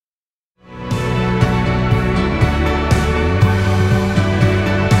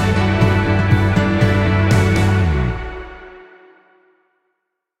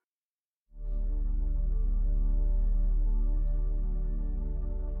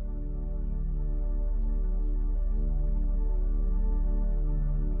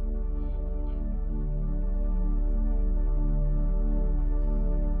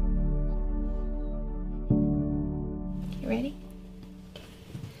ready?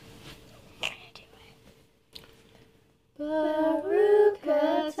 Baruch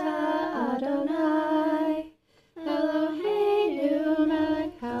atah Adonai, Eloheinu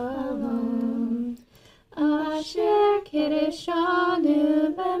melech haolam, asher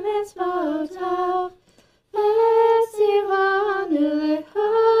kiddushanu b'mitzvotav, v'tzivanu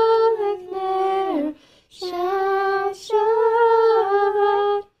lecha ner shel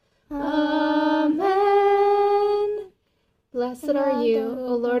Shabbat. Amen. Blessed are you,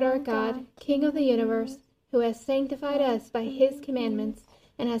 O Lord our God, King of the universe, who has sanctified us by his commandments,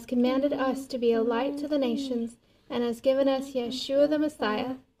 and has commanded us to be a light to the nations, and has given us Yeshua the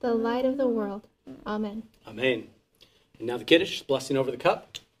Messiah, the light of the world. Amen. Amen. And now the Kiddush, blessing over the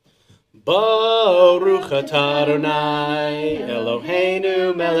cup. Baruch atah Adonai,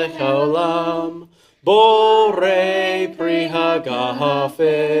 Eloheinu melech haolam, borei pri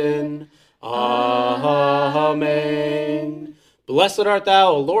hagafen. Amen. Blessed art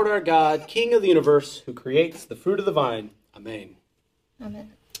thou, O Lord our God, King of the universe, who creates the fruit of the vine. Amen.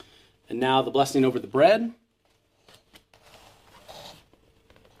 Amen. And now the blessing over the bread.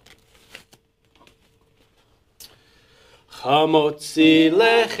 Hamotzi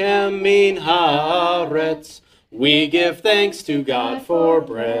lechem min haaretz. We give thanks to God for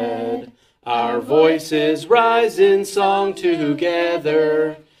bread. Our voices rise in song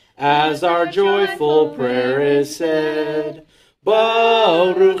together as our joyful prayer is said.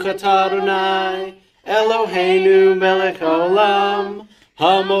 Baruch atah Adonai, Eloheinu melech haolam,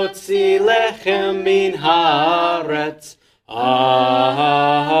 hamotzi lechem min haaretz.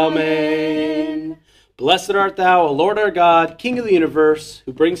 Amen. Blessed art thou, O Lord our God, King of the universe,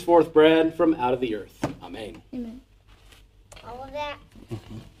 who brings forth bread from out of the earth. Amen. Amen. All of that.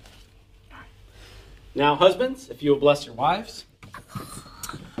 Now, husbands, if you will bless your wives.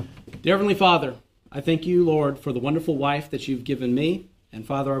 Dear Heavenly Father, I thank you, Lord, for the wonderful wife that you've given me. And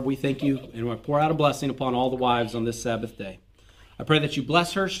Father, we thank you and we pour out a blessing upon all the wives on this Sabbath day. I pray that you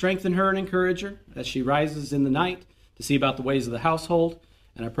bless her, strengthen her, and encourage her as she rises in the night to see about the ways of the household.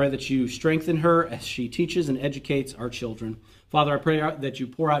 And I pray that you strengthen her as she teaches and educates our children. Father, I pray that you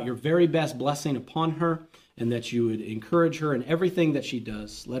pour out your very best blessing upon her and that you would encourage her in everything that she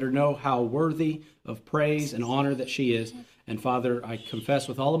does. Let her know how worthy of praise and honor that she is. And Father, I confess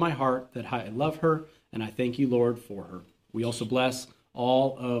with all of my heart that I love her, and I thank you, Lord, for her. We also bless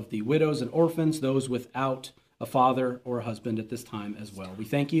all of the widows and orphans, those without a father or a husband at this time as well. We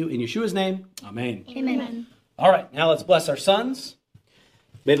thank you in Yeshua's name. Amen. Amen. All right, now let's bless our sons.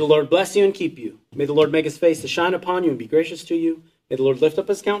 May the Lord bless you and keep you. May the Lord make his face to shine upon you and be gracious to you. May the Lord lift up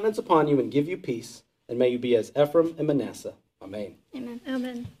his countenance upon you and give you peace. And may you be as Ephraim and Manasseh. Amen. Amen.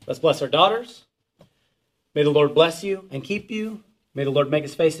 Amen. Let's bless our daughters. May the Lord bless you and keep you. May the Lord make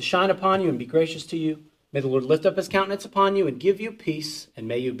his face to shine upon you and be gracious to you. May the Lord lift up his countenance upon you and give you peace. And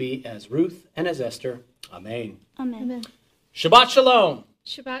may you be as Ruth and as Esther. Amen. Amen. Amen. Shabbat shalom.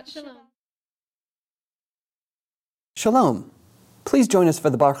 Shabbat shalom. Shalom. Please join us for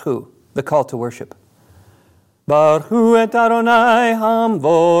the Baruch, the call to worship. Baruch et Adonai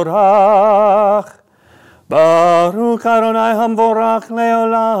hamvorach. Baruch Adonai hamvorach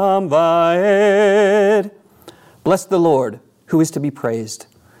leolam vaed. Bless the Lord, who is to be praised.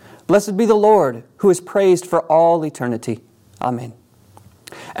 Blessed be the Lord, who is praised for all eternity. Amen.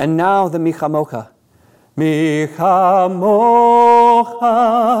 And now the Michamocha. Michamocha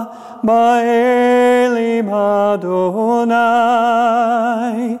ba'elim Adonai.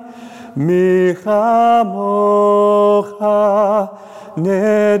 Michamocha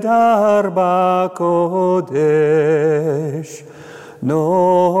nedar ba'kodesh.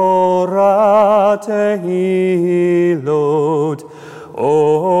 Nora tehilot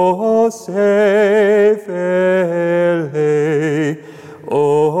osef elei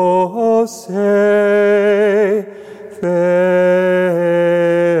osef elei.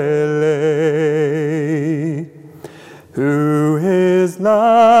 Who is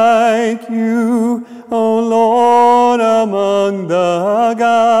like you, O Lord, among the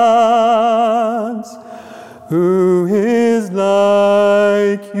gods? Who is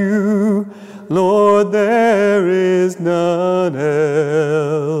like you, Lord, there is none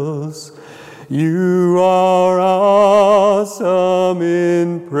else. You are awesome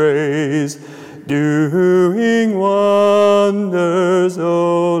in praise, doing wonders,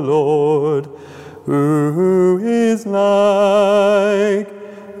 O Lord. Who is like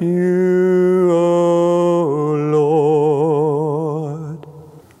you, O Lord?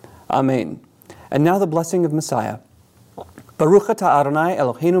 Amen. And now the blessing of Messiah. Baruch atah Adonai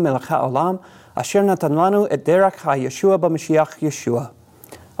Eloheinu melech haolam, asher natan lanu et derech ha-Yeshua b'Mashiach Yeshua.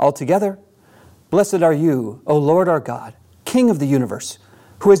 Altogether, blessed are you, O Lord our God, King of the universe,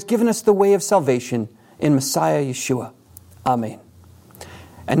 who has given us the way of salvation in Messiah Yeshua. Amen.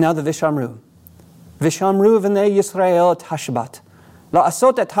 And now the Vishamru. Vishamru v'nei Yisrael et Hashabbat.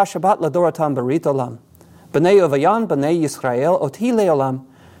 La'asot et Hashabbat ladoratam berit olam. B'nei Ovayan b'nei Yisrael oti le'olam.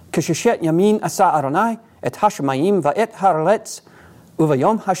 K'sheshet yamin asa Aronai et Hashemayim va'et haaretz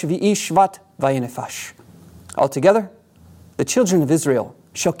uvayom hashvi'i shvat vayenefash. Altogether, the children of Israel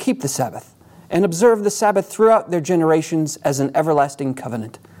shall keep the Sabbath and observe the Sabbath throughout their generations as an everlasting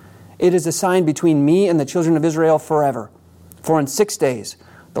covenant. It is a sign between me and the children of Israel forever. For in 6 days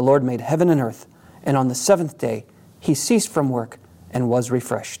the Lord made heaven and earth, and on the 7th day he ceased from work and was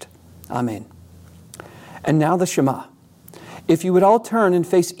refreshed. Amen. And now the Shema. If you would all turn and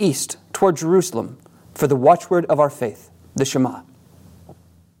face east toward Jerusalem for the watchword of our faith, the Shema.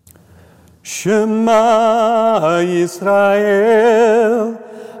 Shema Yisrael,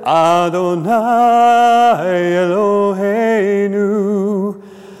 Adonai Eloheinu,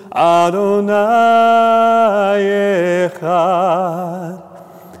 Adonai Echad,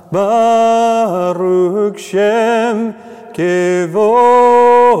 Baruch Shem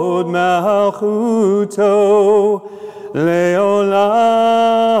Kevod Malchuto Leolam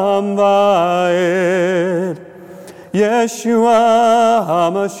Vaed. Yeshua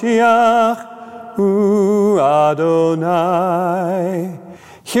HaMashiach Hu Adonai.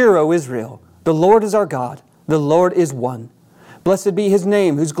 Hear, O Israel, the Lord is our God, the Lord is one. Blessed be His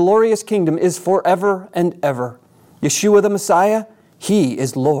name, whose glorious kingdom is forever and ever. Yeshua the Messiah, He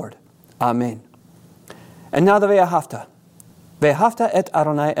is Lord. Amen. And now the Ve'ahavta. Ve'ahavta et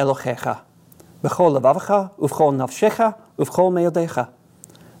Adonai Elohecha, b'chol levavecha, uv'chol nafshecha, uv'chol meyodecha.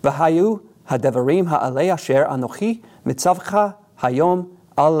 V'hayu hadevarim ha'alei asher anochi mitzavcha hayom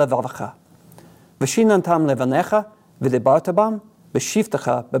al levavecha. V'shinantam levanecha, v'dibarta bam,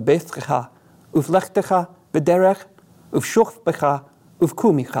 v'shivtecha b'beitchecha, uv'lechtecha b'derech, uv'shuchbecha,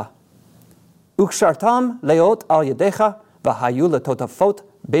 uv'kumicha. Ukshartam leot al yedecha, v'hayu letotafot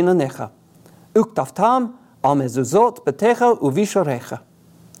beinanecha. Uktaftam al mezuzot betecha uvishorecha.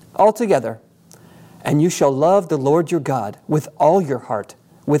 Altogether, and you shall love the Lord your God with all your heart,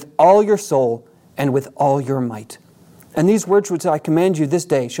 with all your soul, and with all your might. And these words which I command you this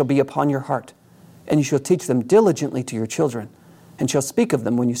day shall be upon your heart, and you shall teach them diligently to your children, and shall speak of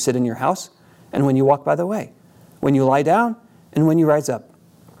them when you sit in your house, and when you walk by the way, when you lie down, and when you rise up.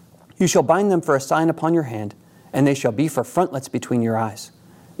 You shall bind them for a sign upon your hand, and they shall be for frontlets between your eyes.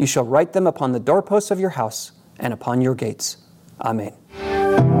 You shall write them upon the doorposts of your house and upon your gates. Amen.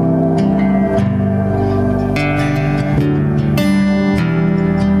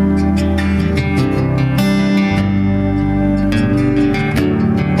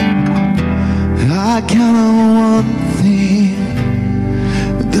 I count on one thing,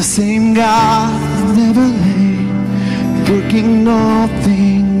 the same God never late, working all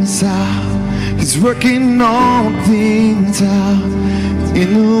things out. He's working all things out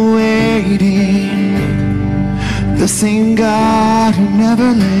in the waiting. The same God who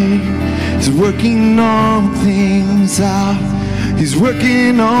never late is working all things out. He's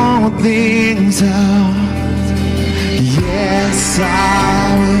working all things out. Yes,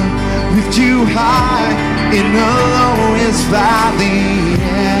 I will lift you high in the lowest valley.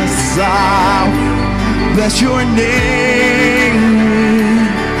 Yes, I will bless your name.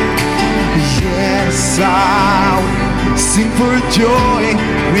 Yes, I will sing for joy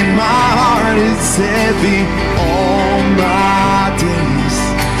when my heart is heavy all my days.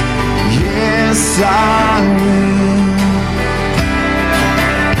 Yes, I will.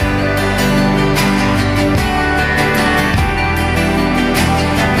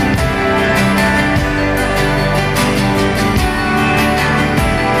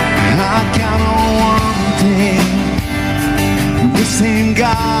 I count on one thing, the same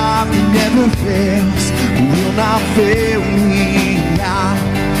God that never fails will not fail me now.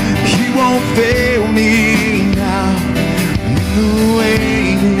 He won't fail me now. In the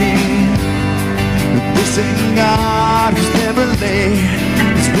waiting, the same God who's never late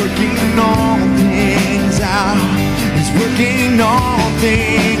is working all things out. He's working all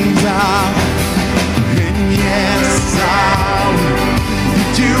things out. And yes, I will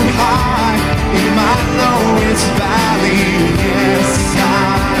lift you high in my lowest valley. Yes, I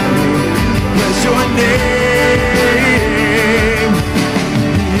will bless your name.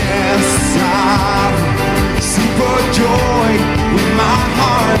 Yes, I will sing for joy when my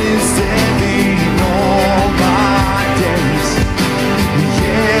heart is heavy all my days.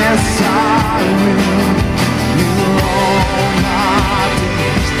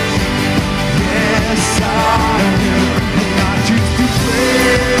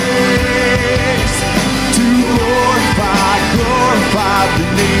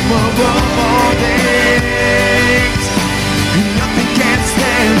 above all names. And nothing can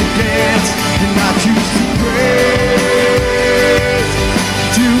stand against, and I choose to praise,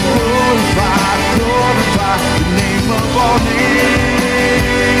 to glorify the name of all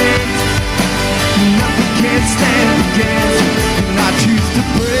names. Nothing can stand against, and I choose to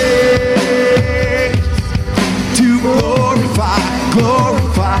praise, to glorify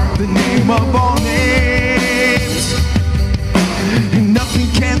the name of all names. And nothing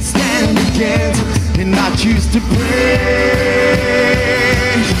can stand against, and I choose to praise,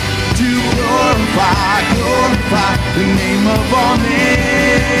 to glorify the name of all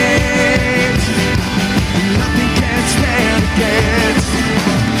names. Nothing can stand against.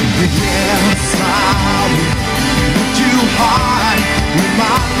 Yes, I will lift you high with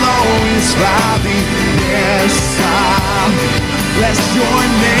my lowest valley. Yes, I will bless your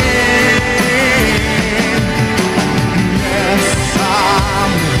name. Yes, I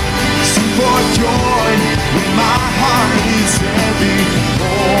will sing for joy when my heart is heavy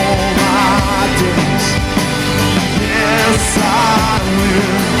all my days. Yes, I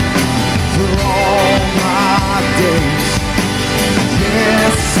will for all my days.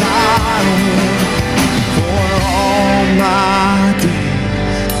 Yes, I will for all my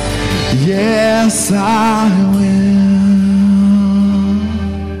days. Yes, I will.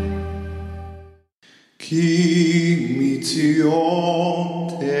 Kimitzion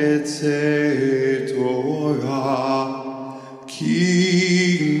tetze Torah,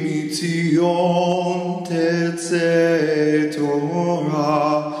 Kimitzion tetze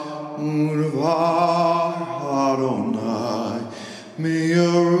Torah, Urvar Adonai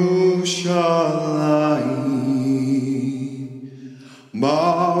Yerushalayim.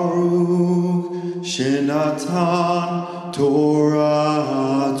 Baruch Shenatan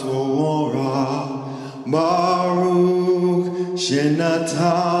Torah Torah, Baruch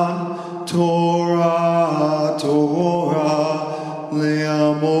Shenatan Torah Torah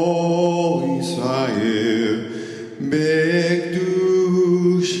Le'amo Yisrael Be'kedushato.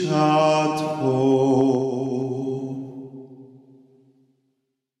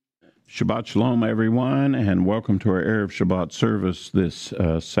 Shabbat Shalom, everyone, and welcome to our Erev Shabbat service this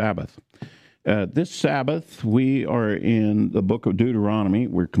Sabbath. This Sabbath, we are in the book of Deuteronomy.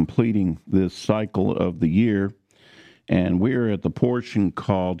 We're completing this cycle of the year, and we're at the portion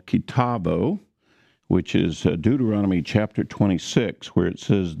called Kitavo, which is Deuteronomy chapter 26, where it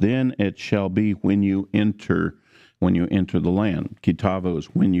says, "Then it shall be when you enter the land." Kitavo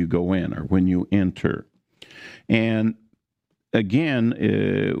is when you go in or when you enter. And again,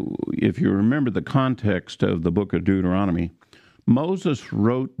 if you remember the context of the book of Deuteronomy, Moses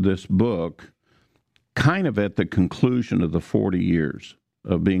wrote this book kind of at the conclusion of the 40 years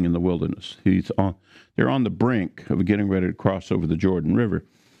of being in the wilderness. They're on the brink of getting ready to cross over the Jordan River.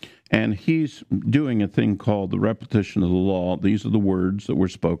 And he's doing a thing called the repetition of the law. These are the words that were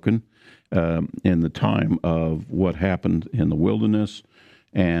spoken in the time of what happened in the wilderness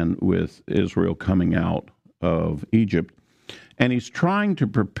and with Israel coming out of Egypt. And he's trying to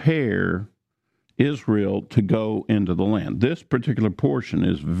prepare Israel to go into the land. This particular portion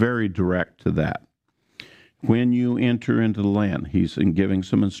is very direct to that. When you enter into the land, he's giving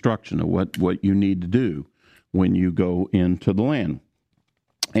some instruction of what you need to do when you go into the land.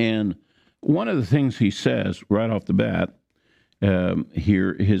 And one of the things he says right off the bat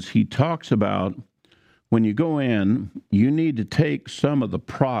here is he talks about when you go in, you need to take some of the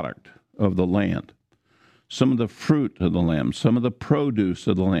product of the land, some of the fruit of the land, some of the produce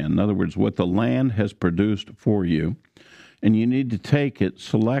of the land. In other words, what the land has produced for you. And you need to take it,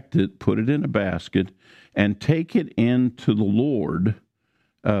 select it, put it in a basket, and take it into the Lord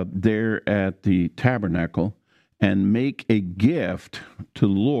there at the tabernacle and make a gift to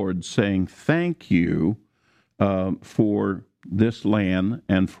the Lord saying, thank you for this land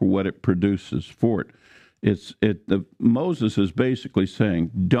and for what it produces for it. Moses is basically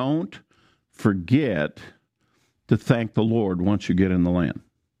saying, don't forget to thank the Lord once you get in the land.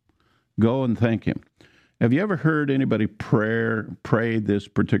 Go and thank him. Have you ever heard anybody pray this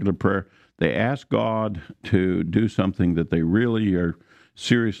particular prayer? They ask God to do something that they really are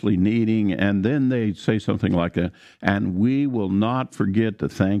seriously needing, and then they say something like that, and we will not forget to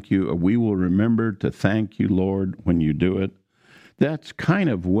thank you, or we will remember to thank you, Lord, when you do it. That's kind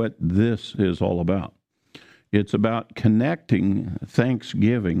of what this is all about. It's about connecting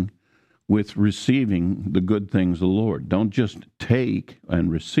thanksgiving with receiving the good things of the Lord. Don't just take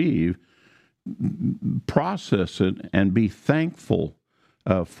and receive, process it and be thankful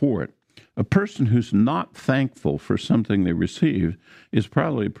for it. A person who's not thankful for something they received is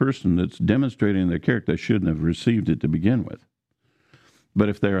probably a person that's demonstrating their character they shouldn't have received it to begin with. But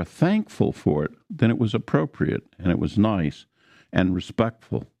if they are thankful for it, then it was appropriate and it was nice and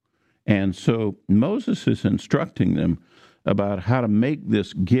respectful. And so Moses is instructing them about how to make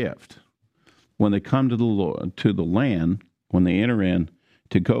this gift when they come to the Lord, to the land, when they enter in,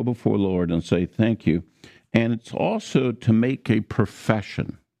 to go before the Lord and say thank you. And it's also to make a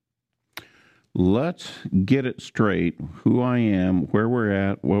profession. Let's get it straight, who I am, where we're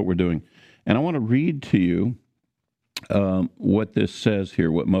at, what we're doing. And I want to read to you what this says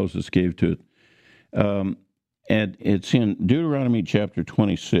here, what Moses gave to it. And it's in Deuteronomy chapter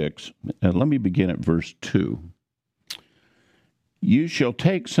 26. Let me begin at verse 2. You shall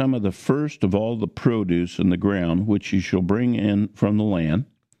take some of the first of all the produce in the ground, which you shall bring in from the land,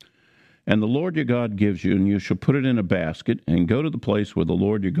 and the Lord your God gives you, and you shall put it in a basket, and go to the place where the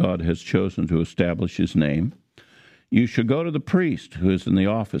Lord your God has chosen to establish his name. You shall go to the priest who is in the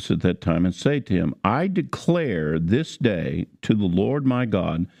office at that time, and say to him, I declare this day to the Lord my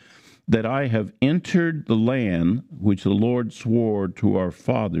God that I have entered the land which the Lord swore to our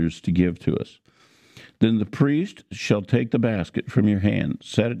fathers to give to us. Then the priest shall take the basket from your hand,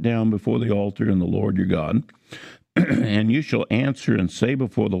 set it down before the altar in the Lord your God, and you shall answer and say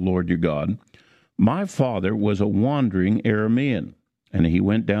before the Lord your God, my father was a wandering Aramean, and he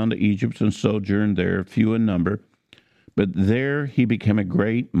went down to Egypt and sojourned there, few in number. But there he became a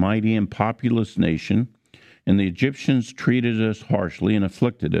great, mighty, and populous nation, and the Egyptians treated us harshly and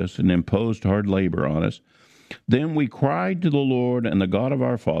afflicted us and imposed hard labor on us. Then we cried to the Lord and the God of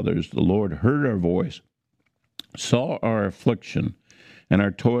our fathers. The Lord heard our voice, saw our affliction and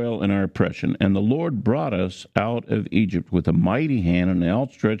our toil and our oppression. And the Lord brought us out of Egypt with a mighty hand and an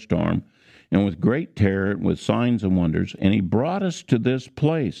outstretched arm, and with great terror and with signs and wonders. And he brought us to this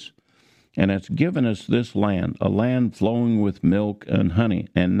place, and has given us this land, a land flowing with milk and honey.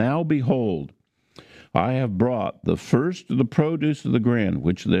 And now behold, I have brought the first of the produce of the ground,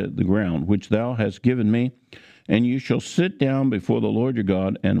 which thou hast given me, and you shall sit down before the Lord your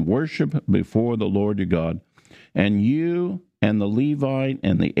God and worship before the Lord your God. And you and the Levite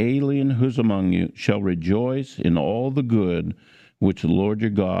and the alien who's among you shall rejoice in all the good which the Lord your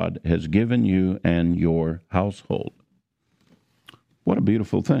God has given you and your household. What a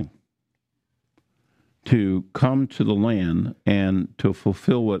beautiful thing, to come to the land and to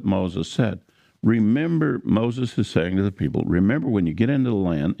fulfill what Moses said. Remember, Moses is saying to the people, remember when you get into the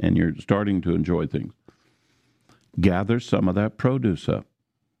land and you're starting to enjoy things, gather some of that produce up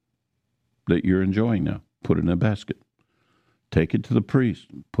that you're enjoying now. Put it in a basket. Take it to the priest.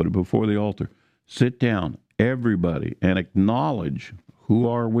 Put it before the altar. Sit down, everybody, and acknowledge, who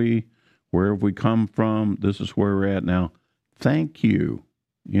are we? Where have we come from? This is where we're at now. Thank you,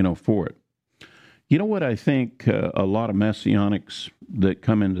 for it. You know what I think a lot of messianics that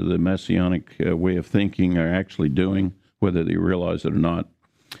come into the messianic way of thinking are actually doing, whether they realize it or not?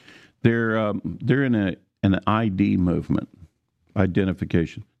 They're in an ID movement,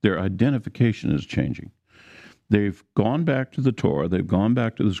 identification. Their identification is changing. They've gone back to the Torah, they've gone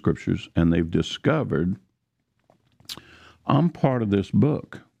back to the Scriptures, and they've discovered, I'm part of this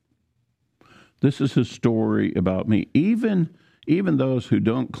book. This is a story about me. Even those who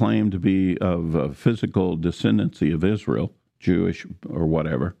don't claim to be of physical descendancy of Israel, Jewish or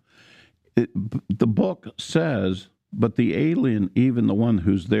whatever, the book says, but the alien, even the one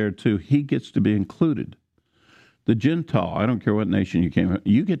who's there too, he gets to be included. The Gentile, I don't care what nation you came from,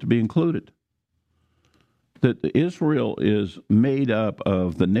 you get to be included. That Israel is made up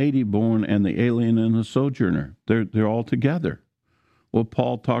of the native-born and the alien and the sojourner. They're all together. Well,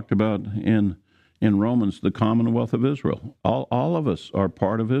 Paul talked about in Romans, the commonwealth of Israel. All of us are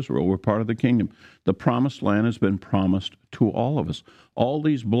part of Israel. We're part of the kingdom. The promised land has been promised to all of us. All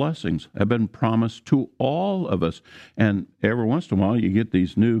these blessings have been promised to all of us. And every once in a while, you get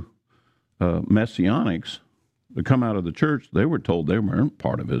these new messianics that come out of the church. They were told they weren't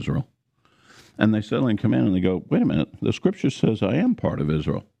part of Israel. And they suddenly come in and they go, wait a minute, the Scripture says I am part of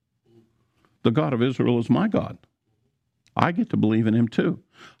Israel. The God of Israel is my God. I get to believe in him too.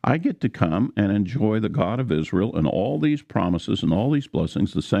 I get to come and enjoy the God of Israel and all these promises and all these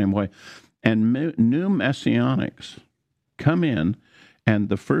blessings the same way. And new messianics come in, and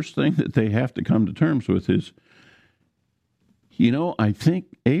the first thing that they have to come to terms with is, I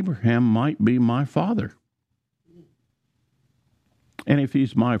think Abraham might be my father. And if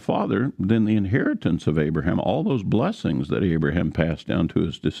he's my father, then the inheritance of Abraham, all those blessings that Abraham passed down to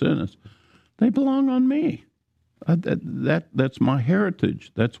his descendants, they belong on me. That's my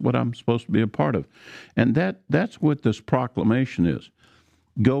heritage. That's what I'm supposed to be a part of. And that's what this proclamation is.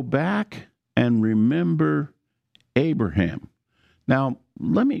 Go back and remember Abraham. Now,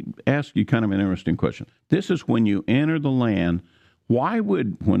 let me ask you kind of an interesting question. This is when you enter the land.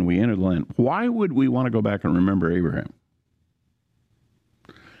 when we enter the land, why would we want to go back and remember Abraham?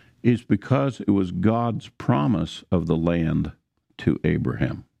 It's because it was God's promise of the land to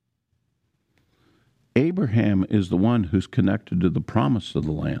Abraham. Abraham is the one who's connected to the promise of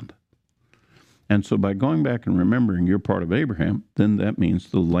the land. And so by going back and remembering you're part of Abraham, then that means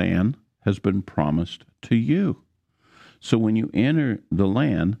the land has been promised to you. So when you enter the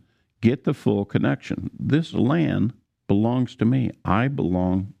land, get the full connection. This land belongs to me. I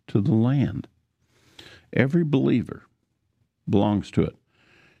belong to the land. Every believer belongs to it.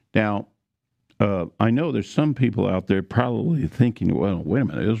 Now, I know there's some people out there probably thinking, well, wait a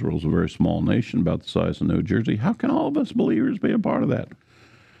minute, Israel's a very small nation about the size of New Jersey. How can all of us believers be a part of that?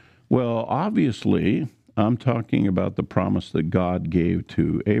 Well, obviously, I'm talking about the promise that God gave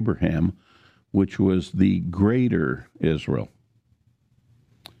to Abraham, which was the greater Israel.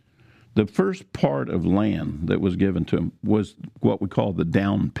 The first part of land that was given to him was what we call the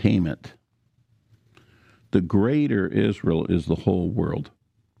down payment. The greater Israel is the whole world.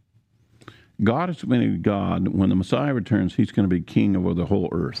 God is going to be God. When the Messiah returns, he's going to be king over the whole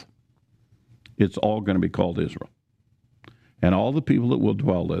earth. It's all going to be called Israel. And all the people that will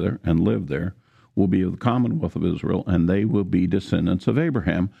dwell there and live there will be of the commonwealth of Israel, and they will be descendants of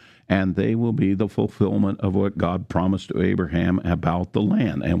Abraham, and they will be the fulfillment of what God promised to Abraham about the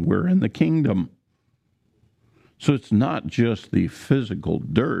land, and we're in the kingdom. So it's not just the physical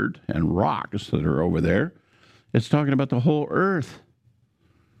dirt and rocks that are over there. It's talking about the whole earth.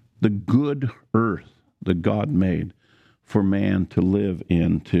 The good earth that God made for man to live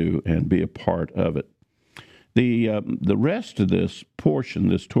into and be a part of it. The rest of this portion,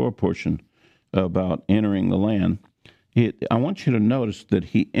 this Torah portion about entering the land, I want you to notice that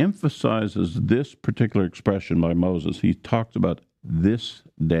he emphasizes this particular expression by Moses. He talks about this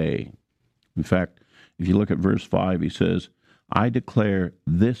day. In fact, if you look at verse 5, he says, I declare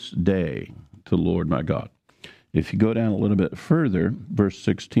this day to the Lord my God. If you go down a little bit further, verse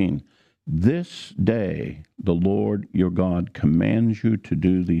 16, this day the Lord your God commands you to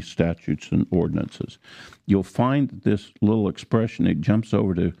do these statutes and ordinances. You'll find that this little expression, it jumps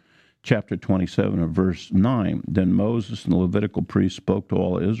over to chapter 27 of verse 9. Then Moses and the Levitical priests spoke to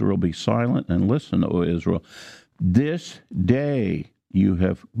all Israel, be silent and listen, O Israel. This day you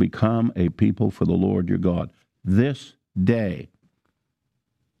have become a people for the Lord your God. This day.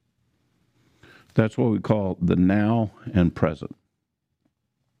 That's what we call the now and present.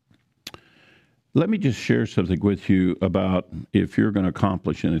 Let me just share something with you about if you're going to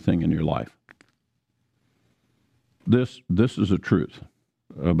accomplish anything in your life. This is a truth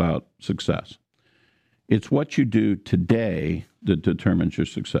about success. It's what you do today that determines your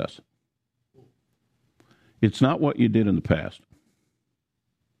success. It's not what you did in the past.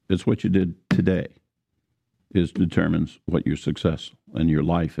 It's what you did today determines what your success and your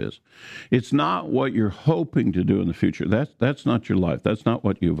life is. It's not what you're hoping to do in the future. That's not your life. That's not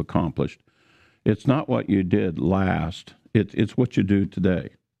what you've accomplished. It's not what you did last. It's what you do today.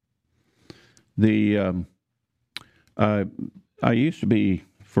 I used to be,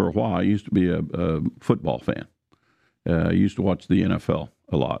 for a while, a football fan. I used to watch the NFL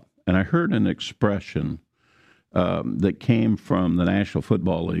a lot. And I heard an expression that came from the National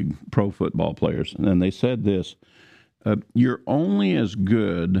Football League, pro football players. And they said this, you're only as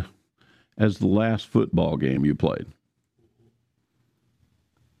good as the last football game you played.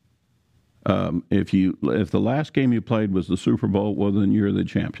 If the last game you played was the Super Bowl, well, then you're the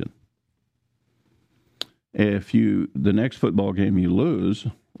champion. If the next football game you lose,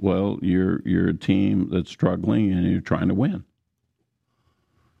 well, you're a team that's struggling and you're trying to win.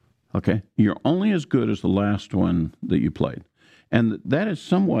 Okay? You're only as good as the last one that you played. And that is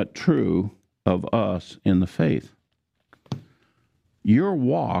somewhat true of us in the faith. Your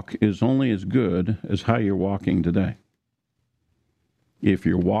walk is only as good as how you're walking today. If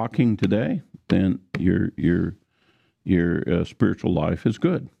you're walking today, then your spiritual life is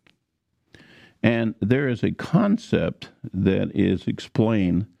good. And there is a concept that is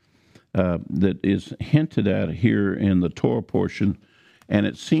explained, that is hinted at here in the Torah portion, and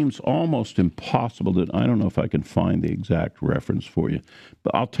it seems almost impossible that I don't know if I can find the exact reference for you,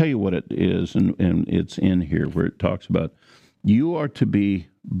 but I'll tell you what it is, and it's in here where it talks about you are to be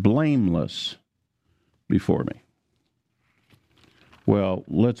blameless before me. Well,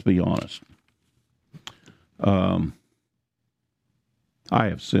 let's be honest. I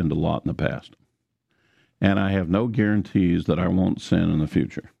have sinned a lot in the past, and I have no guarantees that I won't sin in the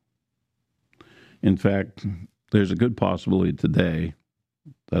future. In fact, there's a good possibility today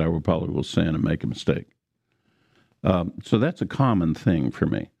that I probably will sin and make a mistake. So that's a common thing for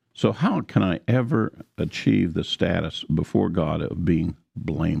me. So how can I ever achieve the status before God of being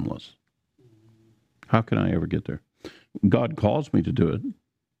blameless? How can I ever get there? God calls me to do it.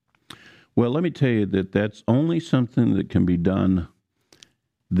 Well, let me tell you that that's only something that can be done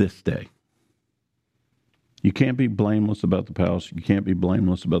this day. You can't be blameless about the past. You can't be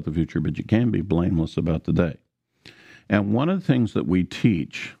blameless about the future, but you can be blameless about the day. And one of the things that we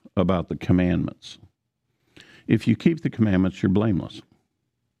teach about the commandments, if you keep the commandments, you're blameless.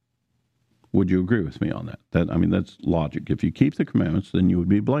 Would you agree with me on that? That's logic. If you keep the commandments, then you would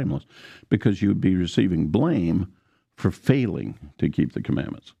be blameless because you would be receiving blame for failing to keep the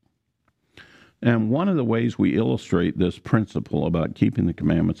commandments. And one of the ways we illustrate this principle about keeping the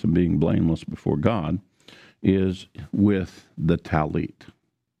commandments and being blameless before God is with the talit.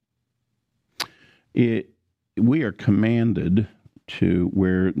 We are commanded to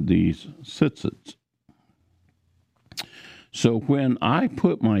wear these tzitzits. So when I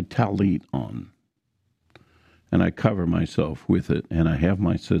put my talit on and I cover myself with it and I have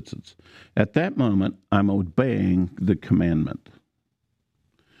my tzitzits, at that moment I'm obeying the commandment.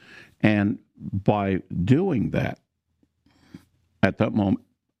 And by doing that, at that moment,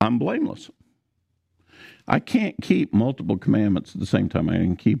 I'm blameless. I can't keep multiple commandments at the same time. I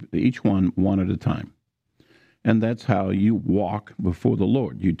can keep each one at a time. And that's how you walk before the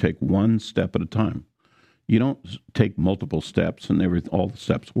Lord. You take one step at a time. You don't take multiple steps and all the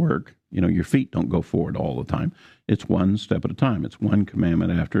steps work. Your feet don't go forward all the time. It's one step at a time. It's one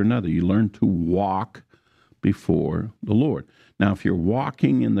commandment after another. You learn to walk before the Lord. Now, if you're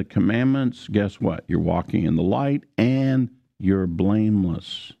walking in the commandments, guess what? You're walking in the light and you're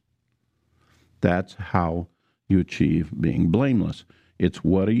blameless. That's how you achieve being blameless. It's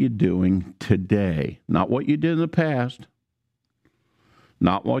what are you doing today? Not what you did in the past,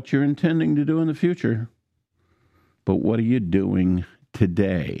 not what you're intending to do in the future, but what are you doing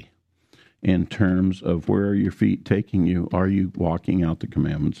today in terms of where are your feet taking you? Are you walking out the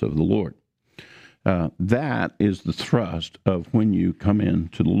commandments of the Lord? That is the thrust of when you come in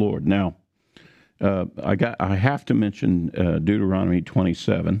to the Lord. Now, I have to mention Deuteronomy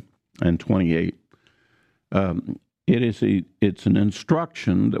 27 and 28. It's an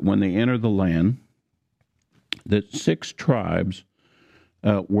instruction that when they enter the land, that 6 tribes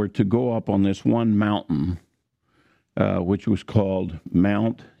were to go up on this one mountain, which was called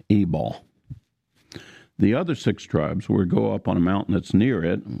Mount Ebal. The other 6 tribes were to go up on a mountain that's near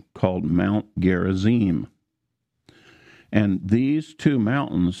it called Mount Gerizim. And these 2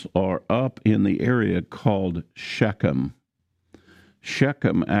 mountains are up in the area called Shechem.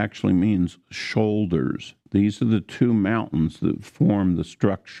 Shechem actually means shoulders. These are the 2 mountains that form the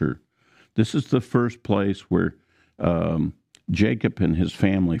structure. This is the first place where Jacob and his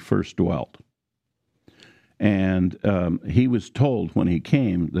family first dwelt. And he was told when he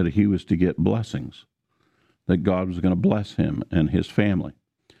came that he was to get blessings, that God was going to bless him and his family.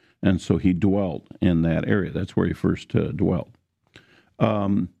 And so he dwelt in that area. That's where he first dwelt.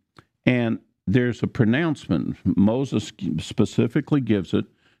 And there's a pronouncement. Moses specifically gives it.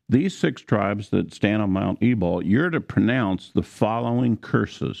 These 6 tribes that stand on Mount Ebal, you're to pronounce the following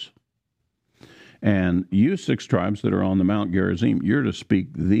curses. And you 6 tribes that are on the Mount Gerizim, you're to speak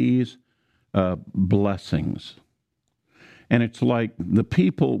these blessings. And it's like the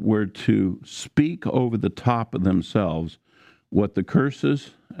people were to speak over the top of themselves what the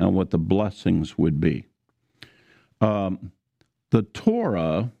curses and what the blessings would be. The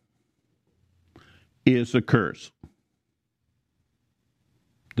Torah is a curse.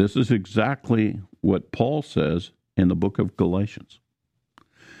 This is exactly what Paul says in the book of Galatians.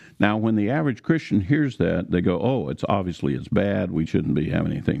 Now, when the average Christian hears that, they go, oh, it's bad. We shouldn't be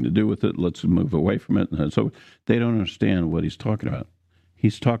having anything to do with it. Let's move away from it. And so they don't understand what he's talking about.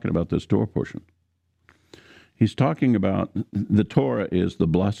 He's talking about this Torah portion. He's talking about the Torah is the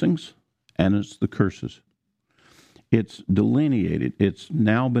blessings and it's the curses. It's delineated. It's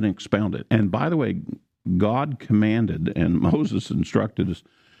now been expounded. And by the way, God commanded and Moses instructed us.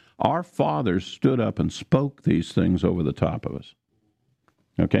 Our fathers stood up and spoke these things over the top of us.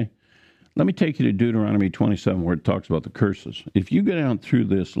 Okay? Let me take you to Deuteronomy 27 where it talks about the curses. If you go down through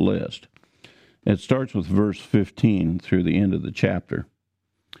this list, it starts with verse 15 through the end of the chapter.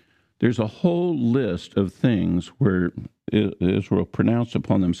 There's a whole list of things where Israel pronounced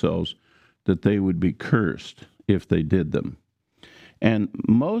upon themselves that they would be cursed if they did them. And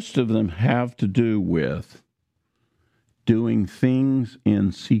most of them have to do with doing things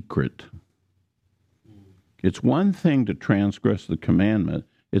in secret. It's one thing to transgress the commandment.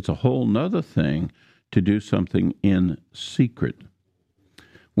 It's a whole nother thing to do something in secret.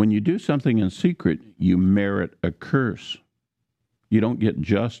 When you do something in secret, you merit a curse. You don't get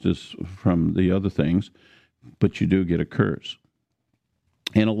justice from the other things, but you do get a curse.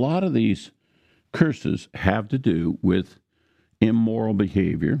 And a lot of these curses have to do with immoral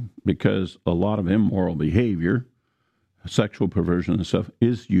behavior, because a lot of immoral behavior, sexual perversion and stuff,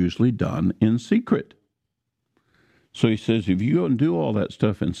 is usually done in secret. So he says, if you go and do all that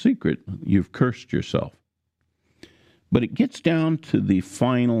stuff in secret, you've cursed yourself. But it gets down to the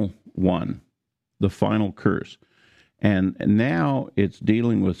final one, the final curse. And now it's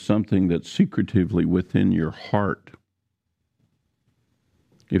dealing with something that's secretively within your heart.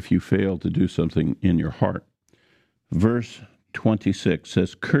 If you fail to do something in your heart. Verse 26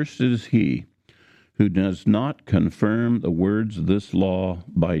 says, "Cursed is he who does not confirm the words of this law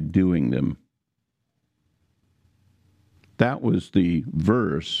by doing them." That was the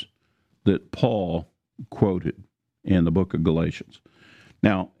verse that Paul quoted in the book of Galatians.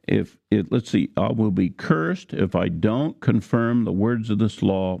 Now, let's see, I will be cursed if I don't confirm the words of this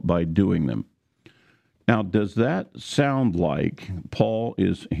law by doing them. Now, does that sound like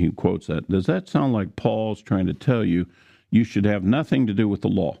he quotes that, does that sound like Paul's trying to tell you you should have nothing to do with the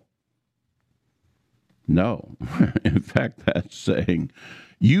law? No. In fact, that's saying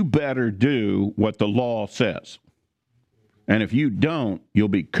you better do what the law says. And if you don't, you'll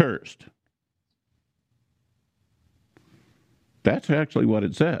be cursed. That's actually what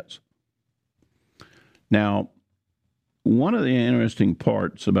it says. Now, one of the interesting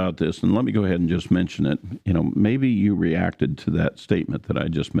parts about this, and let me go ahead and just mention it, maybe you reacted to that statement that I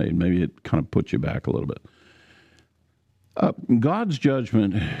just made. Maybe it kind of put you back a little bit. God's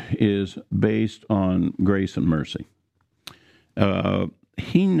judgment is based on grace and mercy.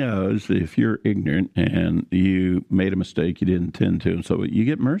 He knows that if you're ignorant and you made a mistake you didn't intend to, and so you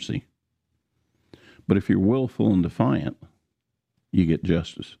get mercy. But if you're willful and defiant, you get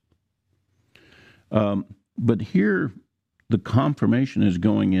justice. But here, the confirmation is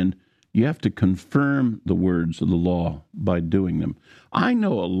going in. You have to confirm the words of the law by doing them. I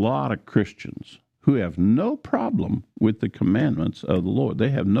know a lot of Christians who have no problem with the commandments of the Lord. They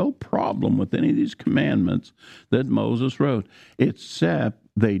have no problem with any of these commandments that Moses wrote, except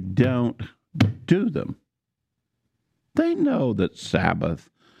they don't do them. They know that Sabbath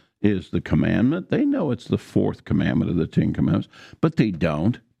is the commandment. They know it's the fourth commandment of the Ten Commandments, but they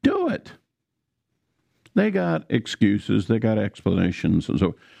don't do it. They got excuses. They got explanations. And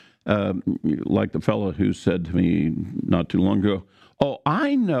so, like the fellow who said to me not too long ago, "Oh,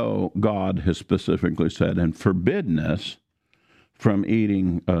 I know God has specifically said and forbidden us from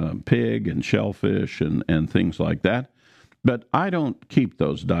eating pig and shellfish and things like that, but I don't keep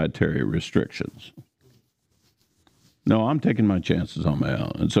those dietary restrictions. No, I'm taking my chances on my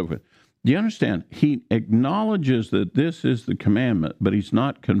own." And so forth. Do you understand? He acknowledges that this is the commandment, but he's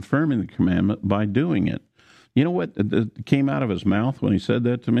not confirming the commandment by doing it. You know what came out of his mouth when he said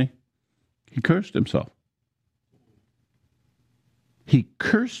that to me? He cursed himself. He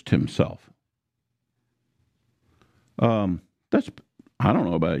cursed himself. I don't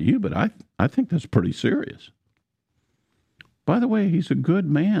know about you, but I think that's pretty serious. By the way, he's a good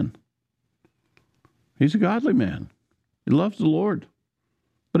man. He's a godly man. He loves the Lord.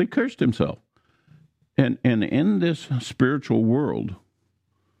 But he cursed himself. And in this spiritual world,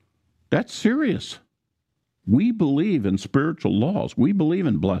 that's serious. We believe in spiritual laws. We believe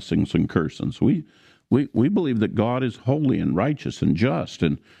in blessings and curses. We believe that God is holy and righteous and just.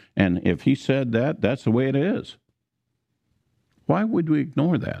 And if he said that, that's the way it is. Why would we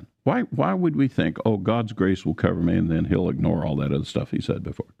ignore that? Why would we think, oh, God's grace will cover me, and then he'll ignore all that other stuff he said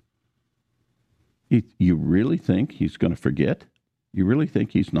before? You really think he's going to forget? You really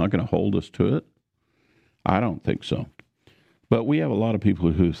think he's not going to hold us to it? I don't think so. But we have a lot of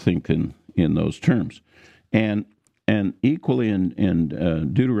people who think in those terms. And equally in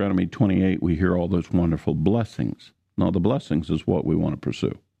Deuteronomy 28, we hear all those wonderful blessings. Now, the blessings is what we want to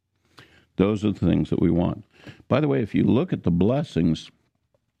pursue. Those are the things that we want. By the way, if you look at the blessings,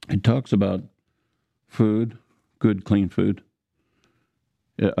 it talks about food, good, clean food,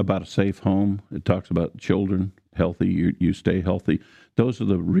 about a safe home. It talks about children, healthy, you stay healthy. Those are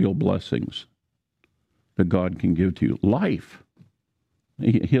the real blessings that God can give to you. Life.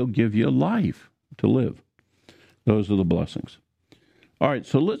 He'll give you life to live. Those are the blessings. All right,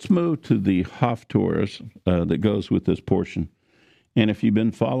 so let's move to the Haftorahs that goes with this portion. And if you've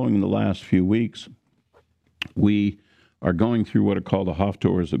been following the last few weeks, we are going through what are called the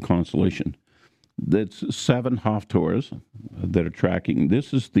Haftorahs of consolation. That's 7 Haftorahs that are tracking.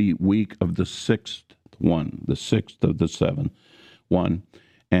 This is the week of the 6th one, the 6th of the 7 one.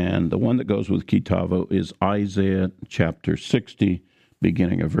 And the one that goes with Kitavo is Isaiah chapter 60,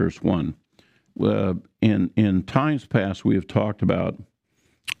 beginning of verse 1. in times past, we have talked about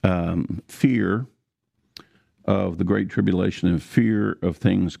fear of the Great Tribulation and fear of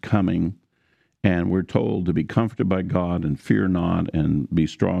things coming. And we're told to be comforted by God and fear not and be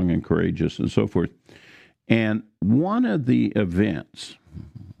strong and courageous and so forth. And one of the events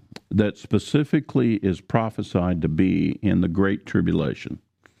that specifically is prophesied to be in the Great Tribulation,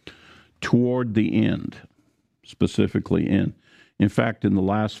 toward the end, specifically in fact, in the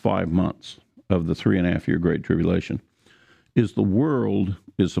last 5 months of the 3.5-year Great Tribulation, is the world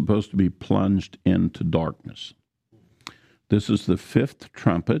is supposed to be plunged into darkness. This is the 5th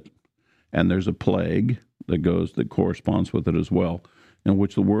trumpet, and there's a plague that corresponds with it as well, in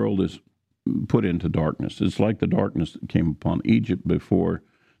which the world is put into darkness. It's like the darkness that came upon Egypt before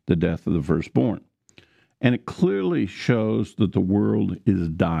the death of the firstborn. And it clearly shows that the world is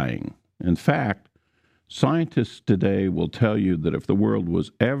dying. In fact, scientists today will tell you that if the world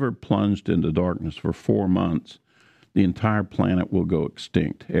was ever plunged into darkness for 4 months, the entire planet will go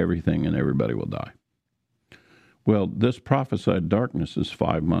extinct. Everything and everybody will die. Well, this prophesied darkness is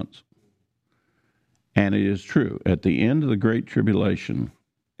 5 months. And it is true. At the end of the Great Tribulation,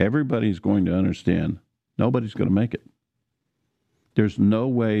 everybody's going to understand nobody's going to make it. There's no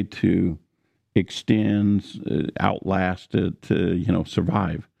way to extend, outlast it, to,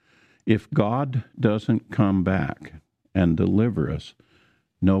 survive. If God doesn't come back and deliver us,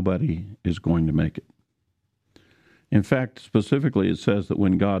 nobody is going to make it. In fact, specifically, it says that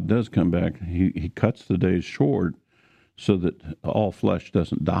when God does come back, he cuts the days short so that all flesh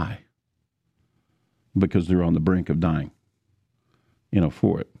doesn't die because they're on the brink of dying,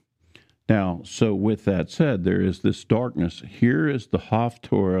 for it. Now, so with that said, there is this darkness. Here is the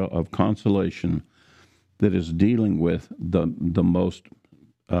Haftorah of consolation that is dealing with the most,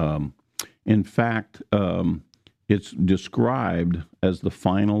 in fact, it's described as the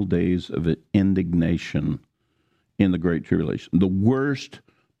final days of indignation in the Great Tribulation. The worst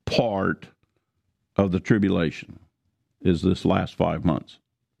part of the tribulation is this last 5 months,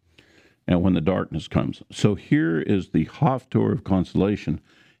 and when the darkness comes. So here is the Haftorah of consolation,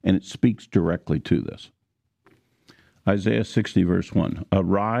 and it speaks directly to this. Isaiah 60, verse 1.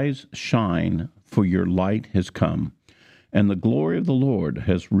 Arise, shine, for your light has come, and the glory of the Lord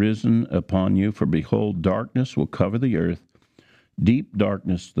has risen upon you. For behold, darkness will cover the earth, deep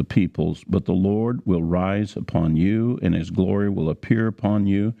darkness the peoples, but the Lord will rise upon you, and his glory will appear upon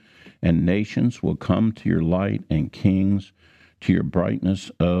you, and nations will come to your light, and kings to your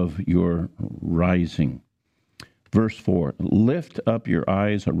brightness of your rising. Verse 4, lift up your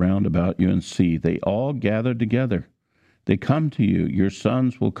eyes around about you and see. They all gather together. They come to you. Your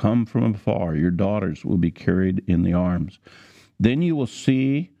sons will come from afar. Your daughters will be carried in the arms. Then you will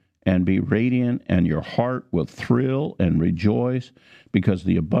see and be radiant, and your heart will thrill and rejoice, because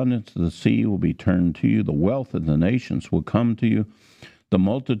the abundance of the sea will be turned to you. The wealth of the nations will come to you. The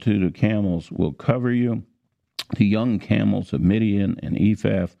multitude of camels will cover you. The young camels of Midian and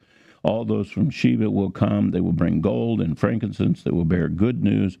Ephah, all those from Sheba will come. They will bring gold and frankincense. They will bear good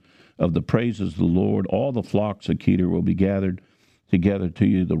news of the praises of the Lord. All the flocks of Kedar will be gathered together to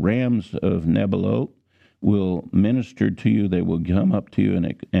you. The rams of Nebalot will minister to you. They will come up to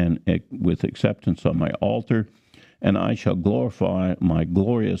you and with acceptance on my altar, and I shall glorify my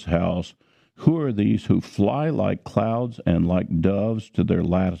glorious house. Who are these who fly like clouds and like doves to their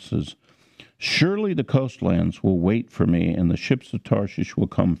lattices? Surely the coastlands will wait for me, and the ships of Tarshish will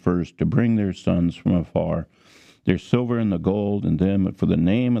come first to bring their sons from afar, their silver and the gold in them, for the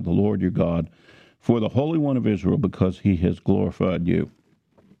name of the Lord your God, for the Holy One of Israel, because he has glorified you.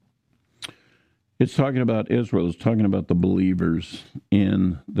 It's talking about Israel. It's talking about the believers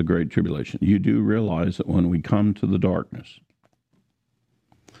in the Great Tribulation. You do realize that when we come to the darkness,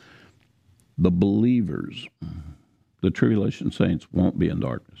 the believers, the tribulation saints, won't be in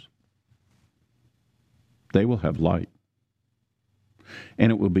darkness. They will have light.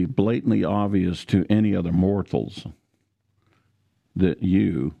 And it will be blatantly obvious to any other mortals that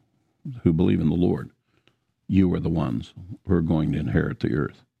you, who believe in the Lord, you are the ones who are going to inherit the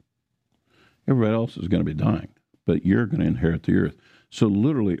earth. Everybody else is going to be dying, but you're going to inherit the earth. So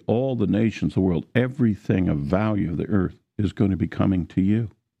literally all the nations of the world, everything of value of the earth is going to be coming to you.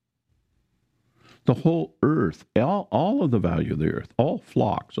 The whole earth, all of the value of the earth, all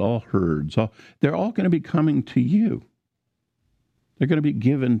flocks, all herds, they're all going to be coming to you. They're going to be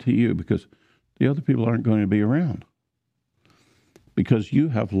given to you because the other people aren't going to be around. Because you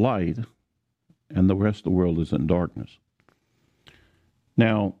have light and the rest of the world is in darkness.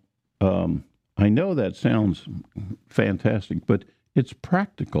 Now, I know that sounds fantastic, but it's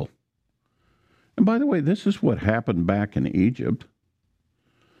practical. And by the way, this is what happened back in Egypt.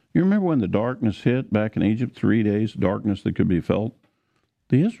 You remember when the darkness hit back in Egypt, 3 days, darkness that could be felt?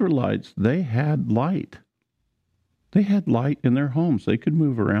 The Israelites, they had light. They had light in their homes. They could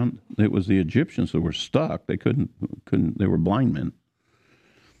move around. It was the Egyptians that were stuck. They couldn't, they were blind men.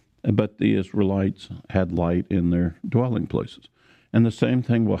 But the Israelites had light in their dwelling places. And the same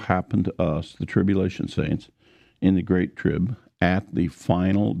thing will happen to us, the tribulation saints, in the Great Trib, at the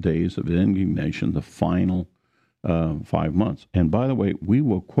final days of indignation, the final 5 months. And by the way, we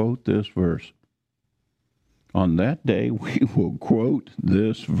will quote this verse. On that day, we will quote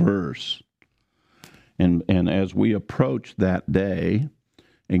this verse. And as we approach that day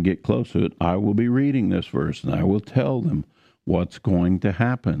and get close to it, I will be reading this verse, and I will tell them what's going to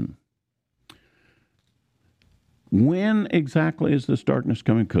happen. When exactly is this darkness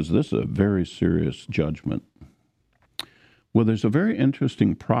coming? Because this is a very serious judgment. Well, there's a very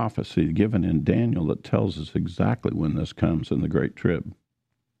interesting prophecy given in Daniel that tells us exactly when this comes in the Great Trib.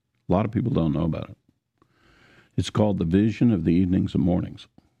 A lot of people don't know about it. It's called the vision of the evenings and mornings.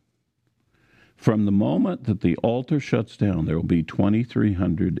 From the moment that the altar shuts down, there will be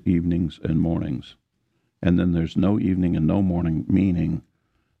 2,300 evenings and mornings. And then there's no evening and no morning, meaning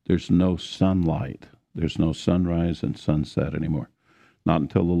there's no sunlight. There's no sunrise and sunset anymore. Not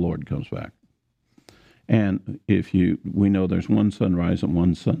until the Lord comes back. And we know there's one sunrise and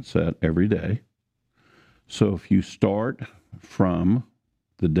one sunset every day. So if you start from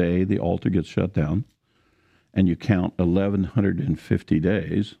the day the altar gets shut down and you count 1,150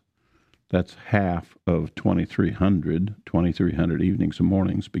 days, that's half of 2,300. 2,300 evenings and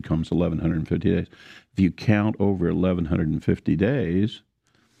mornings becomes 1,150 days. If you count over 1,150 days,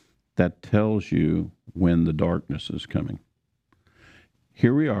 that tells you when the darkness is coming.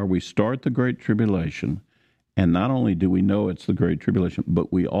 Here we are, we start the Great Tribulation, and not only do we know it's the Great Tribulation,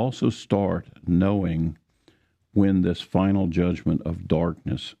 but we also start knowing when this final judgment of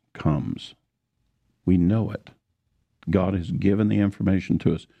darkness comes. We know it. God has given the information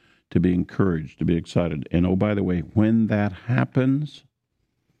to us to be encouraged, to be excited. And oh, by the way, when that happens,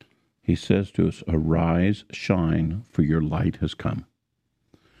 he says to us, arise, shine, for your light has come.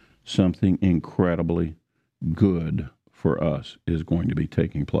 Something incredibly good for us is going to be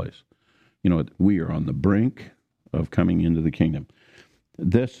taking place. You know, we are on the brink of coming into the kingdom.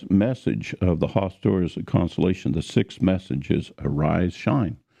 This message of the Hostors of Consolation, the sixth message is, arise,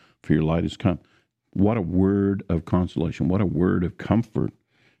 shine, for your light has come. What a word of consolation. What a word of comfort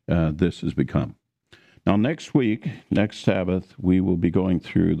this has become. Now, next week, next Sabbath, we will be going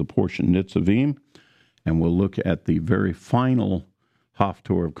through the portion Nitzavim, and we'll look at the very final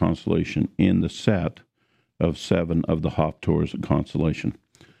Haftorah of Consolation in the set of 7 of the Haftorahs of Consolation.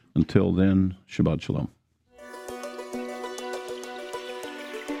 Until then, Shabbat Shalom.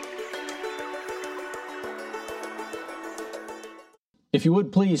 If you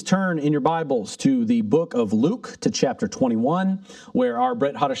would please turn in your Bibles to the book of Luke, to chapter 21, where our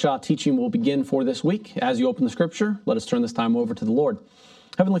Brit Hadashah teaching will begin for this week. As you open the scripture, let us turn this time over to the Lord.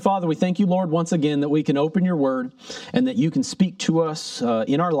 Heavenly Father, we thank you, Lord, once again that we can open your word and that you can speak to us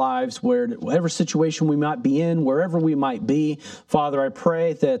in our lives, whatever situation we might be in, wherever we might be. Father, I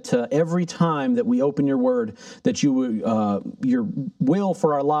pray that every time that we open your word, that you would, your will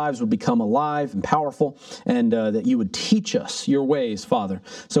for our lives would become alive and powerful, and that you would teach us your ways, Father.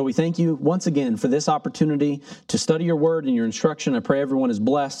 So we thank you once again for this opportunity to study your word and your instruction. I pray everyone is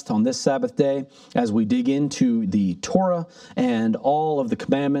blessed on this Sabbath day as we dig into the Torah and all of the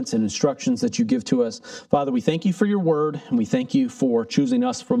commandments and instructions that you give to us. Father, we thank you for your word, and we thank you for choosing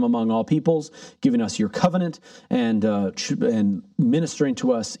us from among all peoples, giving us your covenant, and ministering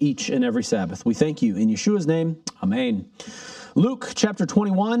to us each and every Sabbath. We thank you in Yeshua's name. Amen. Luke chapter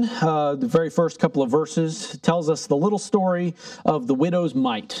 21, the very first couple of verses, tells us the little story of the widow's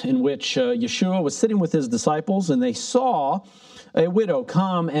mite, in which Yeshua was sitting with his disciples, and they saw a widow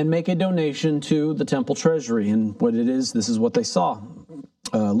come and make a donation to the temple treasury. And what it is, this is what they saw.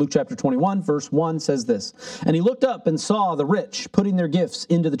 Luke chapter 21, verse 1 says this, and he looked up and saw the rich putting their gifts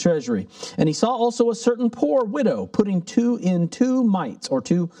into the treasury. And he saw also a certain poor widow putting 2 mites, or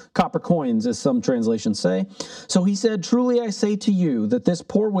 2 copper coins, as some translations say. So he said, truly I say to you that this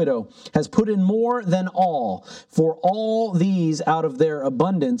poor widow has put in more than all. For all these out of their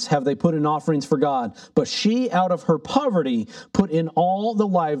abundance have they put in offerings for God. But she out of her poverty put in all the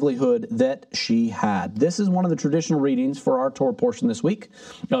livelihood that she had. This is one of the traditional readings for our Torah portion this week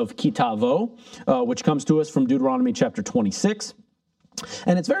of Kitavo, which comes to us from Deuteronomy chapter 26.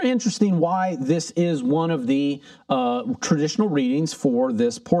 And it's very interesting why this is one of the traditional readings for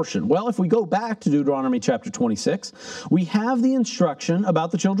this portion. Well, if we go back to Deuteronomy chapter 26, we have the instruction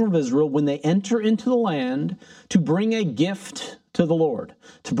about the children of Israel when they enter into the land to bring a gift to the Lord,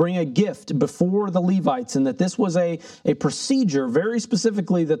 to bring a gift before the Levites, and that this was a procedure very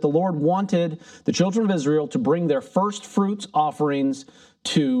specifically that the Lord wanted the children of Israel to bring their first fruits offerings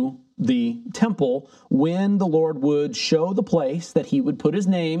to the temple when the Lord would show the place that he would put his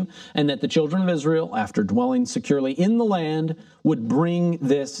name, and that the children of Israel, after dwelling securely in the land, would bring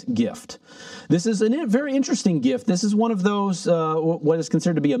this gift. This is a very interesting gift. This is one of those what is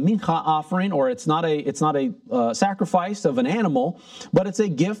considered to be a mincha offering, or it's not a sacrifice of an animal, but it's a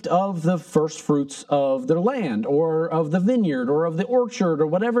gift of the first fruits of their land, or of the vineyard, or of the orchard, or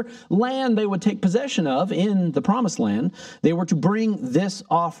whatever land they would take possession of in the promised land. They were to bring this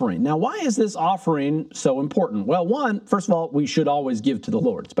offering. Now, why is this offering so important? Well, first of all, we should always give to the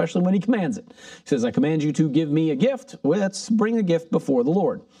Lord, especially when he commands it. He says, I command you to give me a gift. Let's bring a gift before the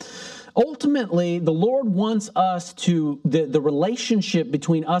Lord. Ultimately, the Lord wants us to, the relationship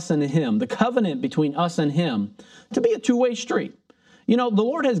between us and him, the covenant between us and him, to be a two-way street. You know, the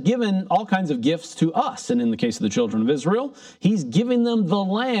Lord has given all kinds of gifts to us, and in the case of the children of Israel, he's giving them the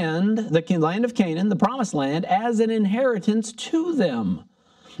land of Canaan, the promised land, as an inheritance to them.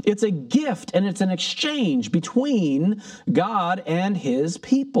 It's a gift, and it's an exchange between God and his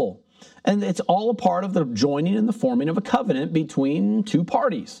people. And it's all a part of the joining and the forming of a covenant between two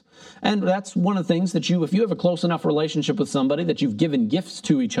parties. And that's one of the things that if you have a close enough relationship with somebody that you've given gifts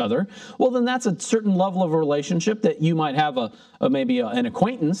to each other, well, then that's a certain level of a relationship that you might have maybe an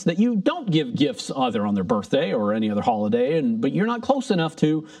acquaintance that you don't give gifts either on their birthday or any other holiday, but you're not close enough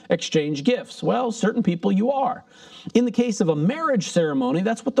to exchange gifts. Well, certain people you are. In the case of a marriage ceremony,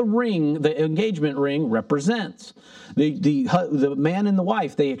 that's what the engagement ring represents. The man and the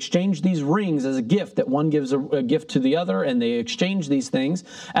wife, they exchange these rings as a gift, that one gives a gift to the other, and they exchange these things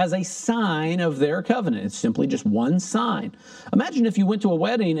as a sign of their covenant. It's simply just one sign. Imagine if you went to a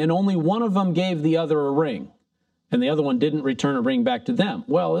wedding and only one of them gave the other a ring, and the other one didn't return a ring back to them.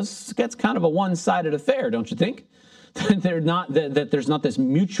 Well, this gets kind of a one-sided affair, don't you think? That there's not this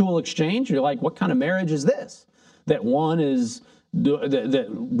mutual exchange. You're like, what kind of marriage is this? That one is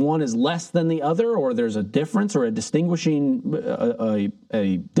less than the other, or there's a difference or a distinguishing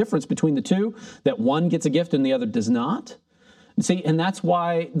a difference between the two, that one gets a gift and the other does not. See, and that's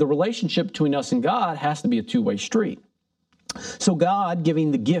why the relationship between us and God has to be a two-way street. So God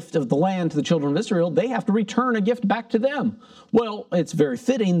giving the gift of the land to the children of Israel, they have to return a gift back to them. Well, it's very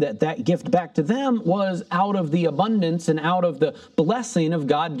fitting that gift back to them was out of the abundance and out of the blessing of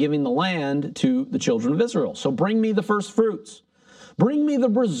God giving the land to the children of Israel. So bring me the first fruits. Bring me the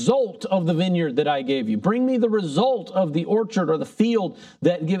result of the vineyard that I gave you. Bring me the result of the orchard or the field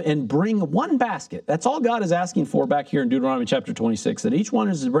and bring one basket. That's all God is asking for back here in Deuteronomy chapter 26, that each one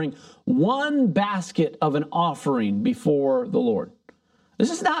is to bring one basket of an offering before the Lord.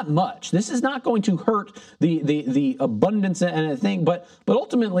 This is not much. This is not going to hurt the abundance and anything, but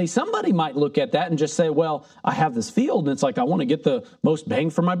ultimately somebody might look at that and just say, well, I have this field and it's like I want to get the most bang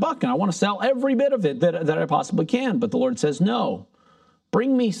for my buck and I want to sell every bit of it that I possibly can. But the Lord says, no.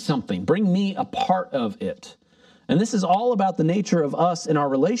 Bring me something. Bring me a part of it. And this is all about the nature of us in our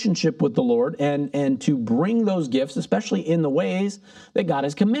relationship with the Lord, and to bring those gifts, especially in the ways that God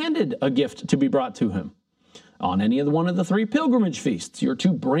has commanded a gift to be brought to him. On any of one of the 3 pilgrimage feasts, you're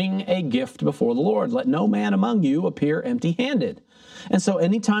to bring a gift before the Lord. Let no man among you appear empty-handed. And so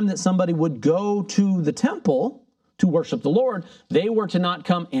anytime that somebody would go to the temple to worship the Lord, they were to not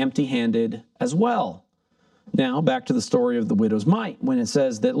come empty-handed as well. Now, back to the story of the widow's mite, when it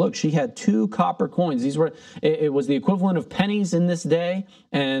says that, look, she had 2 copper coins. It was the equivalent of pennies in this day,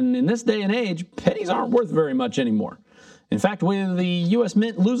 and in this day and age, pennies aren't worth very much anymore. In fact, the U.S.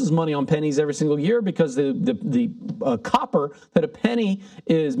 Mint loses money on pennies every single year because the copper that a penny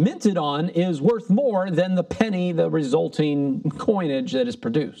is minted on is worth more than the resulting coinage that is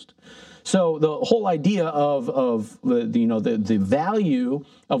produced. So the whole idea of the value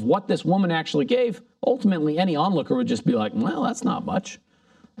of what this woman actually gave, ultimately any onlooker would just be like, well, that's not much.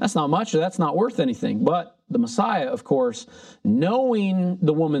 That's not much, or that's not worth anything. But the Messiah, of course, knowing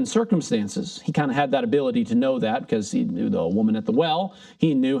the woman's circumstances, he kind of had that ability to know that because he knew the woman at the well.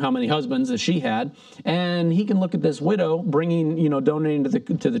 He knew how many husbands that she had. And he can look at this widow donating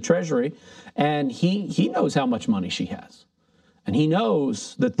to the treasury, and he knows how much money she has. And he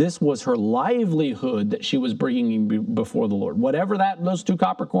knows that this was her livelihood that she was bringing before the Lord. Whatever those 2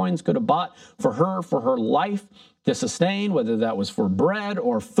 copper coins could have bought for her life to sustain, whether that was for bread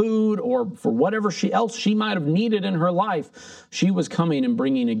or food or for whatever else she might have needed in her life, she was coming and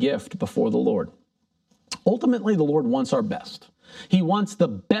bringing a gift before the Lord. Ultimately, the Lord wants our best. He wants the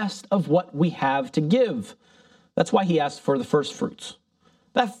best of what we have to give. That's why he asked for the first fruits.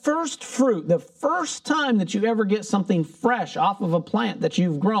 That first fruit, the first time that you ever get something fresh off of a plant that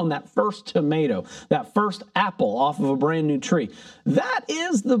you've grown, that first tomato, that first apple off of a brand new tree, that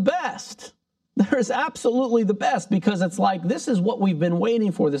is the best. That is absolutely the best, because it's like, this is what we've been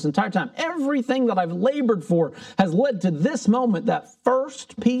waiting for this entire time. Everything that I've labored for has led to this moment, that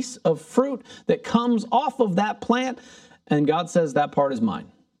first piece of fruit that comes off of that plant, and God says that part is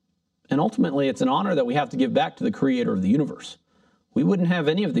mine. And ultimately, it's an honor that we have to give back to the creator of the universe. We wouldn't have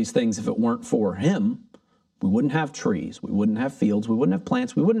any of these things if it weren't for him. We wouldn't have trees. We wouldn't have fields. We wouldn't have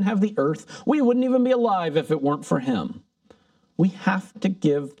plants. We wouldn't have the earth. We wouldn't even be alive if it weren't for him. We have to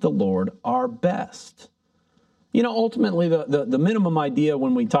give the Lord our best. You know, ultimately, the minimum idea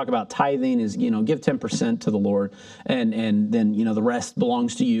when we talk about tithing is, give 10% to the Lord, and then, the rest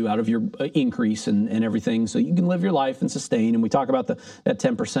belongs to you out of your increase and everything, so you can live your life and sustain, and we talk about that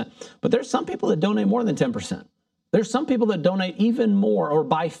 10%. But there's some people that donate more than 10%. There's some people that donate even more, or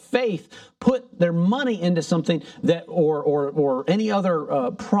by faith put their money into something that, or any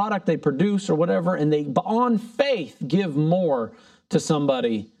other product they produce or whatever, and they on faith give more to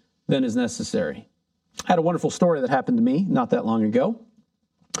somebody than is necessary. I had a wonderful story that happened to me not that long ago.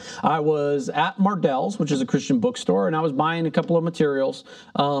 I was at Mardell's, which is a Christian bookstore, and I was buying a couple of materials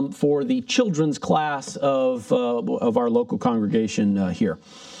for the children's class of our local congregation here.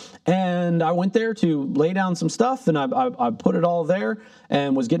 And I went there to lay down some stuff, and I put it all there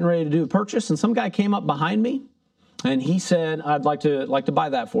and was getting ready to do a purchase. And some guy came up behind me, and he said, "I'd like to buy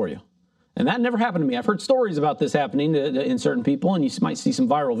that for you." And that never happened to me. I've heard stories about this happening in certain people, and you might see some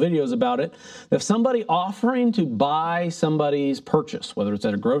viral videos about it. If somebody offering to buy somebody's purchase, whether it's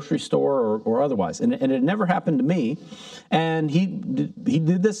at a grocery store or otherwise, and it never happened to me, and he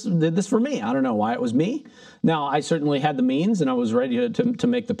did this for me. I don't know why it was me. Now, I certainly had the means, and I was ready to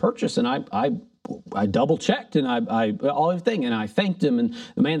make the purchase, and I double checked, and I all everything, and I thanked him, and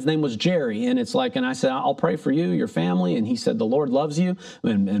the man's name was Jerry, and it's like, and I said, "I'll pray for you, your family," and he said, "The Lord loves you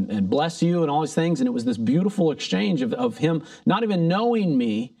and bless you," and all these things, and it was this beautiful exchange of him not even knowing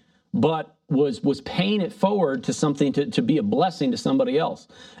me, but was paying it forward to something to be a blessing to somebody else.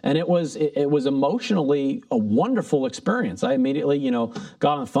 And it was emotionally a wonderful experience. I immediately,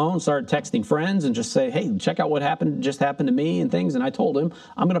 got on the phone, started texting friends and just say, "Hey, check out what just happened to me," and things. And I told him,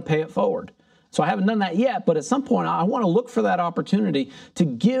 I'm going to pay it forward. So I haven't done that yet, but at some point I want to look for that opportunity to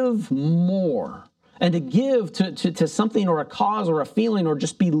give more and to give to something or a cause or a feeling, or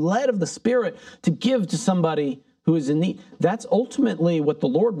just be led of the Spirit to give to somebody who is in need. That's ultimately what the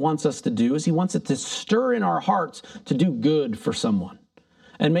Lord wants us to do, is he wants it to stir in our hearts to do good for someone.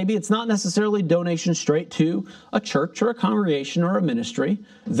 And maybe it's not necessarily donation straight to a church or a congregation or a ministry,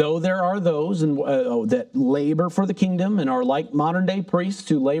 though there are those that labor for the kingdom and are like modern day priests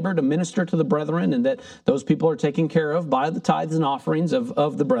who labor to minister to the brethren, and that those people are taken care of by the tithes and offerings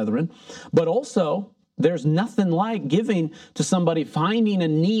of the brethren. But also, there's nothing like giving to somebody, finding a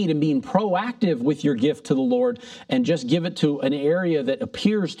need and being proactive with your gift to the Lord, and just give it to an area that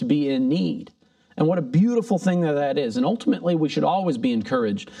appears to be in need. And what a beautiful thing that is. And ultimately, we should always be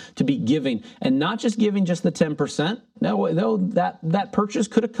encouraged to be giving, and not just giving just the 10%. No, that purchase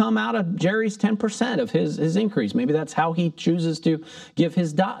could have come out of Jerry's 10% of his increase. Maybe that's how he chooses to give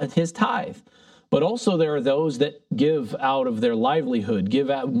his tithe. But also there are those that give out of their livelihood, give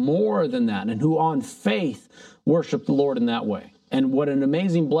out more than that, and who on faith worship the Lord in that way. And what an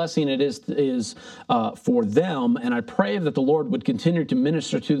amazing blessing it is for them. And I pray that the Lord would continue to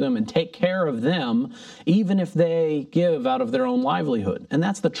minister to them and take care of them, even if they give out of their own livelihood. And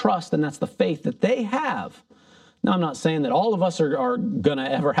that's the trust and that's the faith that they have. Now, I'm not saying that all of us are going to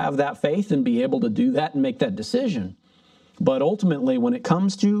ever have that faith and be able to do that and make that decision. But ultimately, when it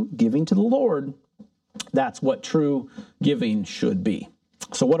comes to giving to the Lord, that's what true giving should be.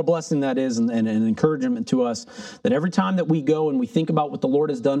 So what a blessing that is, and an encouragement to us that every time that we go and we think about what the Lord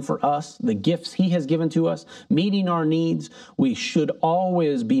has done for us, the gifts he has given to us, meeting our needs, we should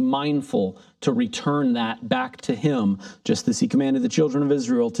always be mindful to return that back to him, just as he commanded the children of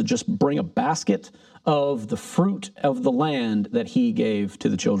Israel to just bring a basket of the fruit of the land that he gave to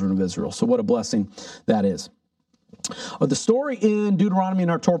the children of Israel. So what a blessing that is. The story in Deuteronomy in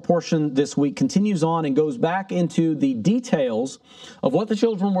our Torah portion this week continues on and goes back into the details of what the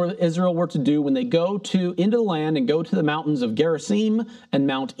children of Israel were to do when they go into the land and go to the mountains of Gerizim and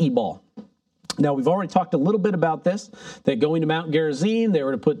Mount Ebal. Now, we've already talked a little bit about this, that going to Mount Gerizim, they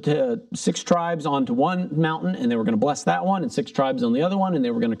were to put 6 tribes onto one mountain, and they were going to bless that one, and 6 tribes on the other one, and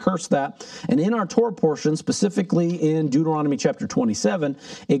they were going to curse that. And in our Torah portion, specifically in Deuteronomy chapter 27,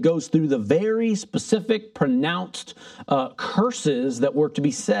 it goes through the very specific, pronounced curses that were to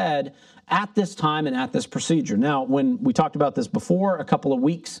be said at this time and at this procedure. Now, when we talked about this before, a couple of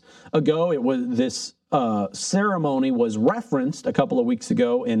weeks ago, it was this ceremony was referenced a couple of weeks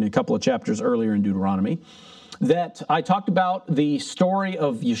ago in a couple of chapters earlier in Deuteronomy, that I talked about the story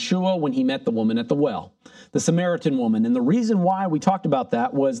of Yeshua when he met the woman at the well, the Samaritan woman. And the reason why we talked about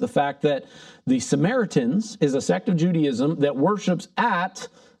that was the fact that the Samaritans is a sect of Judaism that worships at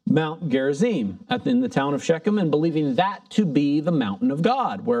Mount Gerizim in the town of Shechem, and believing that to be the mountain of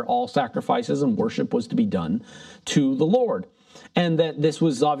God, where all sacrifices and worship was to be done to the Lord. And that this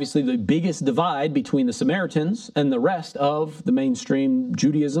was obviously the biggest divide between the Samaritans and the rest of the mainstream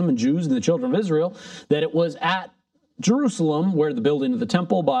Judaism and Jews and the children of Israel, that it was at Jerusalem, where the building of the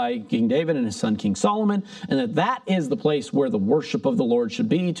temple by King David and his son King Solomon, and that is the place where the worship of the Lord should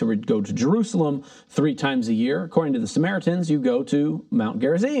be, to go to Jerusalem 3 times a year. According to the Samaritans, you go to Mount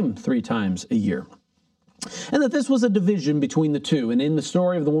Gerizim 3 times a year. And that this was a division between the two. And in the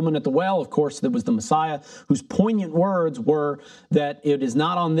story of the woman at the well, of course, there was the Messiah, whose poignant words were that it is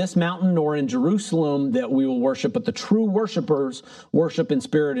not on this mountain nor in Jerusalem that we will worship, but the true worshipers worship in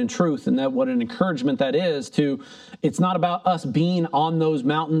spirit and truth. And that what an encouragement that is to, it's not about us being on those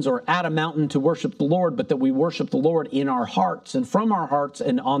mountains or at a mountain to worship the Lord, but that we worship the Lord in our hearts and from our hearts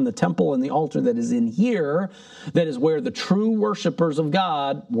and on the temple and the altar that is in here. That is where the true worshipers of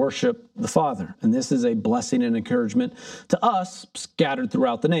God worship the Father. And this is a blessing and encouragement to us scattered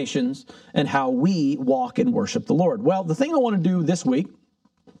throughout the nations and how we walk and worship the Lord. Well, the thing I want to do this week,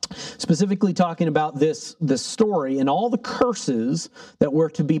 specifically talking about this story and all the curses that were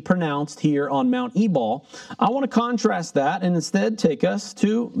to be pronounced here on Mount Ebal, I want to contrast that and instead take us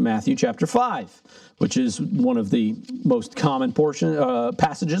to Matthew chapter 5, which is one of the most common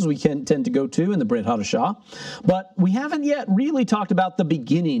passages we can tend to go to in the Brit Hadashah. But we haven't yet really talked about the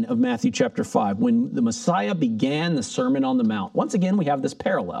beginning of Matthew chapter 5, when the Messiah began the Sermon on the Mount. Once again, we have this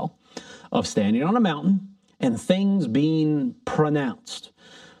parallel of standing on a mountain and things being pronounced.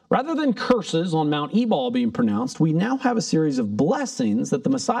 Rather than curses on Mount Ebal being pronounced, we now have a series of blessings that the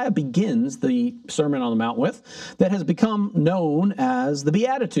Messiah begins the Sermon on the Mount with that has become known as the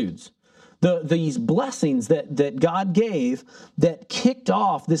Beatitudes. These blessings that God gave that kicked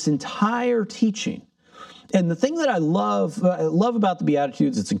off this entire teaching. And the thing that I love about the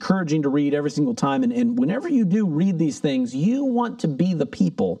Beatitudes, it's encouraging to read every single time. And whenever you do read these things, you want to be the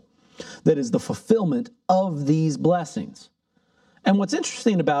people that is the fulfillment of these blessings. And what's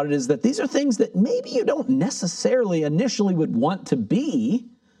interesting about it is that these are things that maybe you don't necessarily initially would want to be,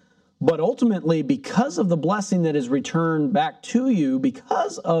 but ultimately, because of the blessing that is returned back to you,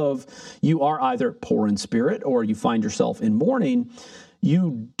 because of you are either poor in spirit or you find yourself in mourning,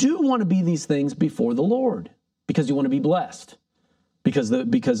 you do want to be these things before the Lord because you want to be blessed. Because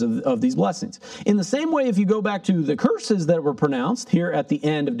of these blessings. In the same way, if you go back to the curses that were pronounced here at the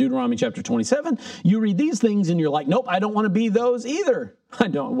end of Deuteronomy chapter 27, you read these things and you're like, nope, I don't want to be those either. I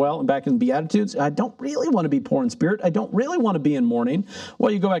don't. Well, back in the Beatitudes, I don't really want to be poor in spirit. I don't really want to be in mourning.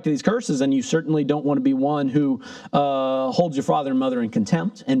 Well, you go back to these curses and you certainly don't want to be one who holds your father and mother in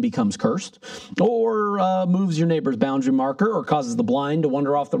contempt and becomes cursed, or moves your neighbor's boundary marker, or causes the blind to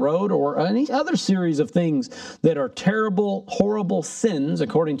wander off the road, or any other series of things that are terrible, horrible sins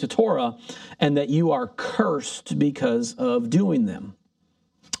according to Torah, and that you are cursed because of doing them.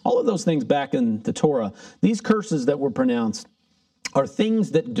 All of those things back in the Torah, these curses that were pronounced are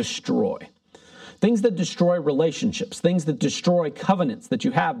things that destroy relationships, things that destroy covenants that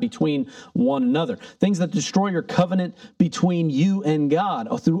you have between one another, things that destroy your covenant between you and God.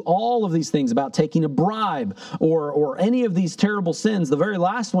 Through all of these things about taking a bribe or any of these terrible sins, the very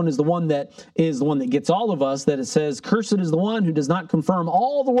last one is the one that gets all of us, that it says, cursed is the one who does not confirm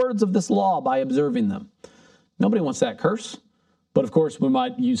all the words of this law by observing them. Nobody wants that curse. But of course,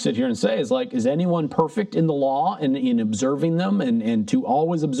 you sit here and say, is anyone perfect in the law and in observing them and to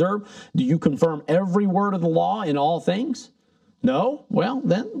always observe? Do you confirm every word of the law in all things? No? Well,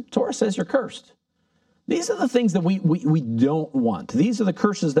 then Torah says you're cursed. These are the things that we don't want. These are the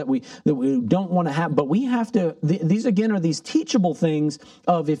curses that we don't want to have. But we have to, these again are these teachable things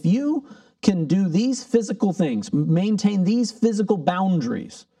of, if you can do these physical things, maintain these physical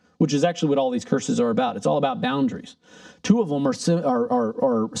boundaries, which is actually what all these curses are about. It's all about boundaries. 2 of them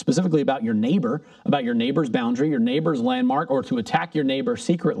are specifically about your neighbor, about your neighbor's boundary, your neighbor's landmark, or to attack your neighbor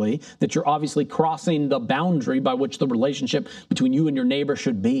secretly, that you're obviously crossing the boundary by which the relationship between you and your neighbor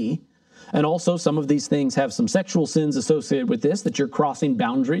should be. And also, some of these things have some sexual sins associated with this, that you're crossing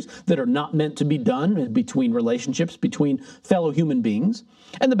boundaries that are not meant to be done between relationships, between fellow human beings,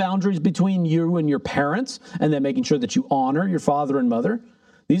 and the boundaries between you and your parents, and then making sure that you honor your father and mother.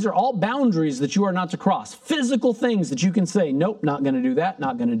 These are all boundaries that you are not to cross. Physical things that you can say, nope, not going to do that,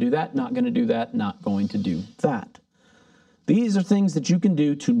 not going to do that, not going to do that, not going to do that. These are things that you can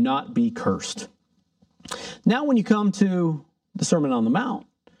do to not be cursed. Now, when you come to the Sermon on the Mount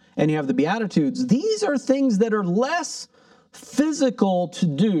and you have the Beatitudes, these are things that are less physical to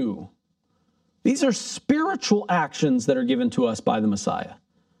do. These are spiritual actions that are given to us by the Messiah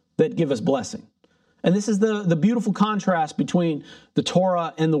that give us blessing. And this is the beautiful contrast between the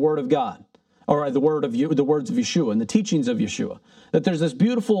Torah and the Word of God, or the words of Yeshua and the teachings of Yeshua. That there's this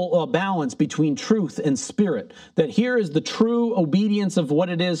beautiful balance between truth and spirit. That here is the true obedience of what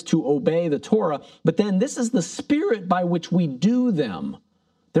it is to obey the Torah, but then this is the spirit by which we do them.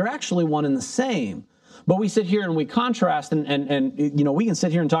 They're actually one and the same. But we sit here and we contrast, and we can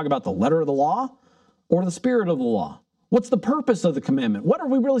sit here and talk about the letter of the law or the spirit of the law. What's the purpose of the commandment? What are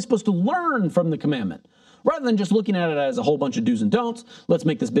we really supposed to learn from the commandment? Rather than just looking at it as a whole bunch of do's and don'ts, let's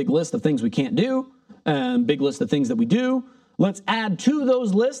make this big list of things we can't do and big list of things that we do. Let's add to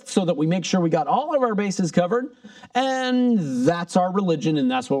those lists so that we make sure we got all of our bases covered. And that's our religion, and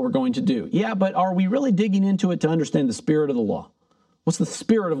that's what we're going to do. Yeah, but are we really digging into it to understand the spirit of the law? What's the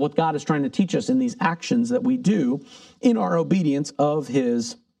spirit of what God is trying to teach us in these actions that we do in our obedience of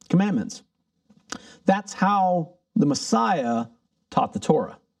his commandments? That's how the Messiah taught the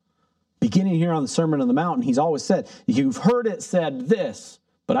Torah. Beginning here on the Sermon on the Mount, he's always said, you've heard it said this,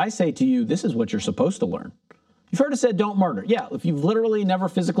 but I say to you, this is what you're supposed to learn. You've heard it said, don't murder. Yeah, if you've literally never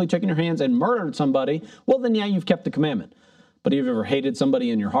physically taken your hands and murdered somebody, well, then yeah, you've kept the commandment. But have you ever hated somebody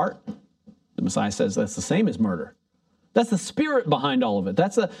in your heart? The Messiah says that's the same as murder. That's the spirit behind all of it.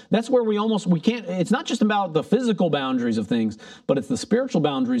 That's where we can't, it's not just about the physical boundaries of things, but it's the spiritual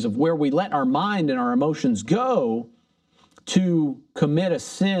boundaries of where we let our mind and our emotions go to commit a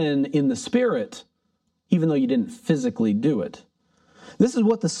sin in the spirit, even though you didn't physically do it. This is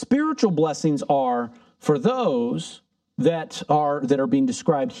what the spiritual blessings are for those that are being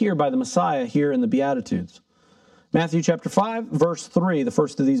described here by the Messiah here in the Beatitudes. Matthew chapter 5, verse 3, the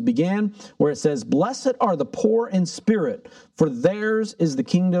first of these began, where it says, blessed are the poor in spirit, for theirs is the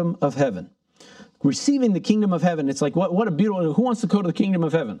kingdom of heaven. Receiving the kingdom of heaven, it's like, what a beautiful, who wants to go to the kingdom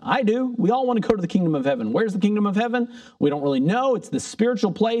of heaven? I do. We all want to go to the kingdom of heaven. Where's the kingdom of heaven? We don't really know. It's the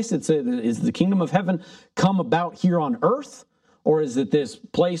spiritual place. Is the kingdom of heaven come about here on earth? Or is it this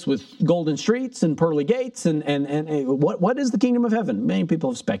place with golden streets and pearly gates? And what is the kingdom of heaven? Many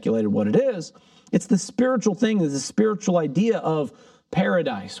people have speculated what it is. It's the spiritual thing, it's the spiritual idea of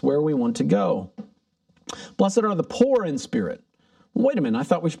paradise, where we want to go. Blessed are the poor in spirit. Wait a minute, I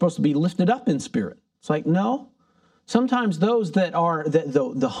thought we were supposed to be lifted up in spirit. It's like, no. Sometimes those that are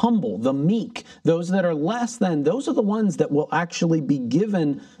the humble, the meek, those that are less than, those are the ones that will actually be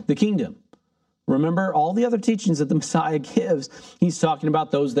given the kingdom. Remember, all the other teachings that the Messiah gives, he's talking about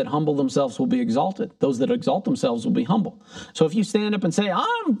those that humble themselves will be exalted. Those that exalt themselves will be humble. So if you stand up and say,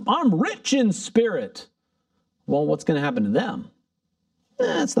 I'm rich in spirit, well, what's going to happen to them?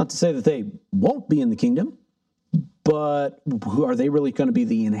 That's not to say that they won't be in the kingdom, but are they really going to be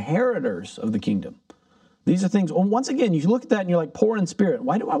the inheritors of the kingdom? These are things, well, once again, you look at that and you're like, poor in spirit.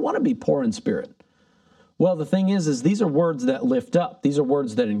 Why do I want to be poor in spirit? Well, the thing is these are words that lift up. These are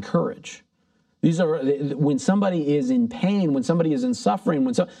words that encourage. These are, when somebody is in pain, when somebody is in suffering,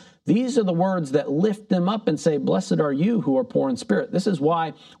 these are the words that lift them up and say, blessed are you who are poor in spirit. This is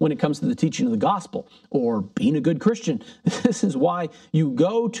why when it comes to the teaching of the gospel or being a good Christian, this is why you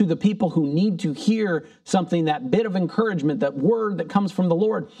go to the people who need to hear something, that bit of encouragement, that word that comes from the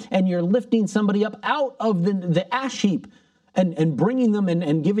Lord, and you're lifting somebody up out of the ash heap and bringing them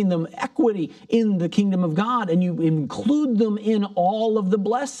and giving them equity in the kingdom of God, and you include them in all of the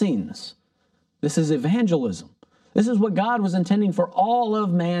blessings. This is evangelism. This is what God was intending for all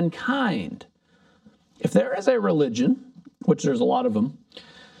of mankind. If there is a religion, which there's a lot of them,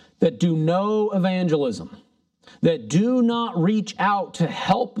 that do no evangelism, that do not reach out to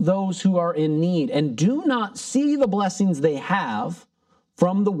help those who are in need, and do not see the blessings they have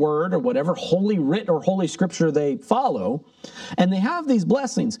from the word or whatever holy writ or holy scripture they follow, and they have these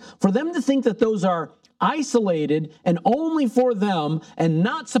blessings, for them to think that those are isolated and only for them and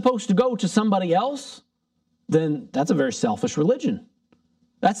not supposed to go to somebody else, then that's a very selfish religion.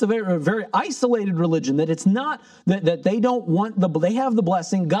 That's a very, very isolated religion, that it's not that they don't want they have the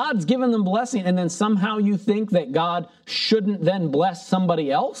blessing, God's given them blessing, and then somehow you think that God shouldn't then bless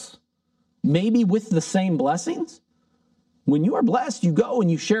somebody else, maybe with the same blessings. When you are blessed, you go and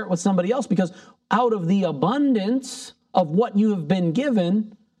you share it with somebody else, because out of the abundance of what you have been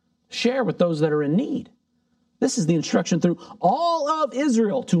given, share with those that are in need. This is the instruction through all of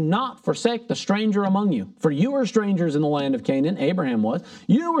Israel to not forsake the stranger among you. For you were strangers in the land of Canaan, Abraham was.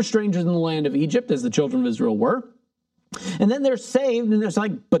 You were strangers in the land of Egypt, as the children of Israel were. And then they're saved, and it's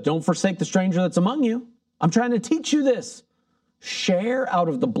like, but don't forsake the stranger that's among you. I'm trying to teach you this. Share out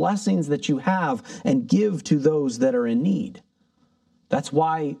of the blessings that you have and give to those that are in need. That's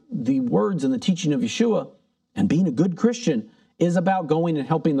why the words and the teaching of Yeshua and being a good Christian is about going and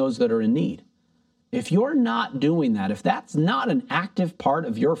helping those that are in need. If you're not doing that, if that's not an active part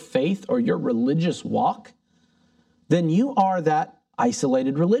of your faith or your religious walk, then you are that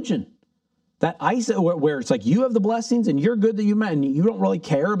isolated religion. That where it's like you have the blessings and you're good that you met and you don't really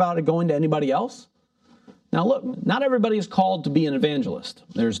care about it going to anybody else. Now look, not everybody is called to be an evangelist.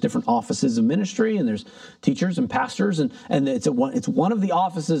 There's different offices of ministry, and there's teachers and pastors, and it's one of the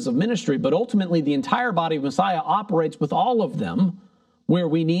offices of ministry, but ultimately the entire body of Messiah operates with all of them, where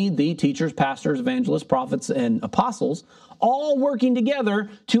we need the teachers, pastors, evangelists, prophets, and apostles all working together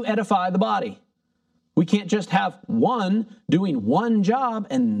to edify the body. We can't just have one doing one job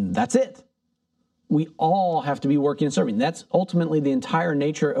and that's it. We all have to be working and serving. That's ultimately the entire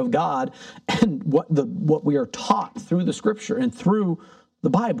nature of God and what we are taught through the Scripture and through the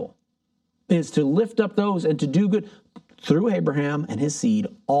Bible is to lift up those and to do good. Through Abraham and his seed,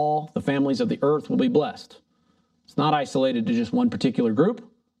 all the families of the earth will be blessed. It's not isolated to just one particular group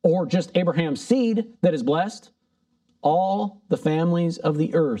or just Abraham's seed that is blessed. All the families of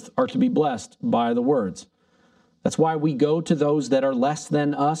the earth are to be blessed by the words. That's why we go to those that are less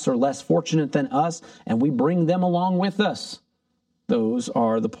than us or less fortunate than us, and we bring them along with us. Those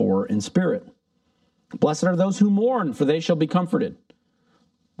are the poor in spirit. Blessed are those who mourn, for they shall be comforted.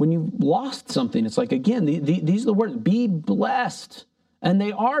 When you've lost something, it's like, again, these are the words, be blessed. And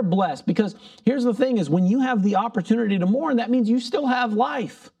they are blessed, because here's the thing is when you have the opportunity to mourn, that means you still have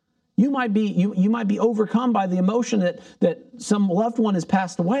life. You might be overcome by the emotion that some loved one has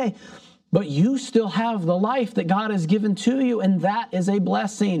passed away, but you still have the life that God has given to you, and that is a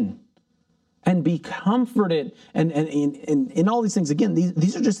blessing. And be comforted, and in all these things. Again,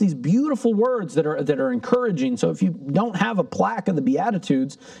 these are just these beautiful words that are encouraging. So if you don't have a plaque of the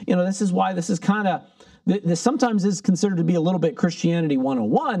Beatitudes, this is why this is kind of, this sometimes is considered to be a little bit Christianity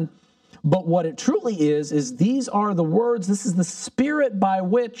 101. But what it truly is these are the words, this is the spirit by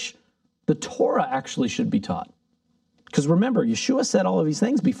which the Torah actually should be taught. Because remember, Yeshua said all of these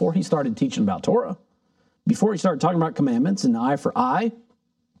things before he started teaching about Torah, before he started talking about commandments and eye for eye,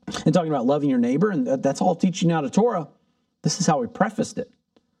 and talking about loving your neighbor, and that's all teaching out of Torah. This is how he prefaced it.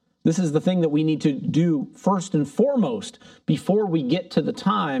 This is the thing that we need to do first and foremost before we get to the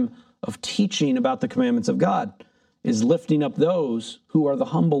time of teaching about the commandments of God, is lifting up those who are the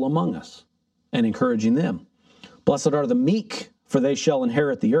humble among us and encouraging them. Blessed are the meek, for they shall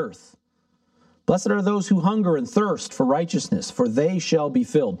inherit the earth. Blessed are those who hunger and thirst for righteousness, for they shall be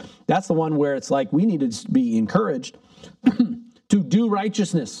filled. That's the one where it's like we need to be encouraged to do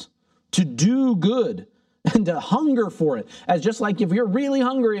righteousness, to do good, and to hunger for it. As just like if you're really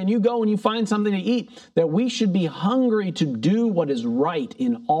hungry and you go and you find something to eat, that we should be hungry to do what is right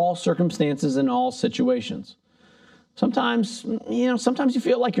in all circumstances and all situations. Sometimes you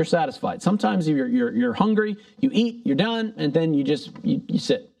feel like you're satisfied. Sometimes you're hungry, you eat, you're done, and then you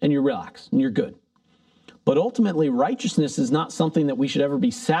sit and you relax and you're good. But ultimately, righteousness is not something that we should ever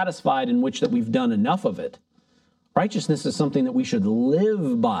be satisfied in which that we've done enough of it. Righteousness is something that we should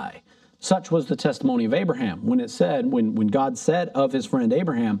live by. Such was the testimony of Abraham when it said, when God said of his friend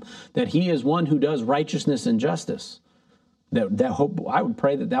Abraham that he is one who does righteousness and justice. That hope, I would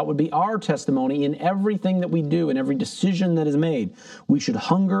pray that would be our testimony in everything that we do, in every decision that is made. We should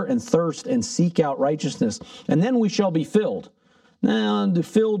hunger and thirst and seek out righteousness, and then we shall be filled. Now,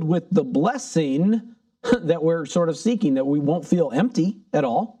 filled with the blessing that we're sort of seeking, that we won't feel empty at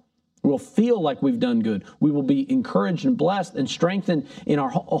all. We'll feel like we've done good. We will be encouraged and blessed and strengthened in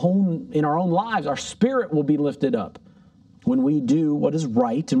our own lives. Our spirit will be lifted up when we do what is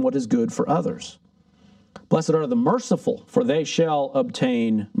right and what is good for others. Blessed are the merciful, for they shall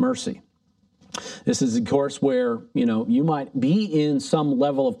obtain mercy. This is, of course, where, you might be in some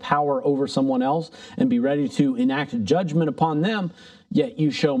level of power over someone else and be ready to enact judgment upon them, yet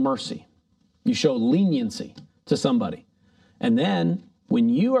you show mercy. You show leniency to somebody. And then when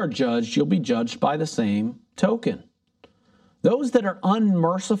you are judged, you'll be judged by the same token. Those that are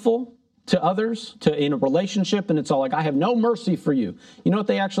unmerciful to others, in a relationship, and it's all like, I have no mercy for you. You know what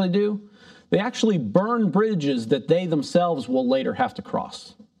they actually do? They actually burn bridges that they themselves will later have to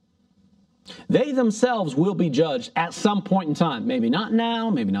cross. They themselves will be judged at some point in time. Maybe not now,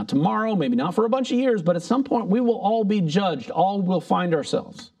 maybe not tomorrow, maybe not for a bunch of years, but at some point we will all be judged. All will find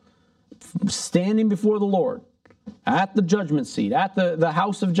ourselves standing before the Lord at the judgment seat, at the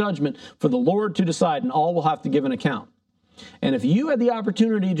house of judgment, for the Lord to decide, and all will have to give an account. And if you had the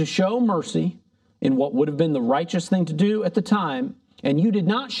opportunity to show mercy in what would have been the righteous thing to do at the time, and you did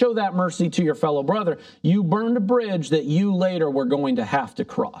not show that mercy to your fellow brother, you burned a bridge that you later were going to have to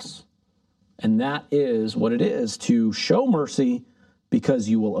cross. And that is what it is to show mercy, because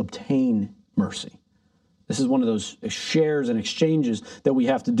you will obtain mercy. This is one of those shares and exchanges that we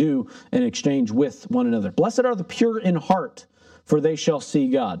have to do and exchange with one another. Blessed are the pure in heart, for they shall see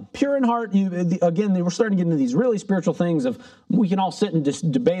God. Pure in heart, again, we're starting to get into these really spiritual things of, we can all sit and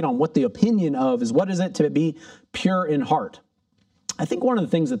just debate on what the opinion of is, what is it to be pure in heart? I think one of the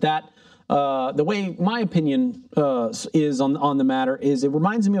things the way my opinion is on the matter is, it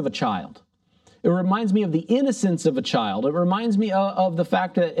reminds me of a child. It reminds me of the innocence of a child. It reminds me of the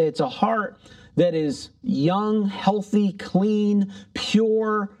fact that it's a heart that is young, healthy, clean,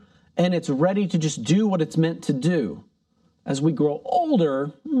 pure, and it's ready to just do what it's meant to do. As we grow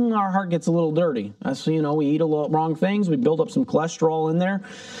older, our heart gets a little dirty. We eat a lot wrong things, we build up some cholesterol in there,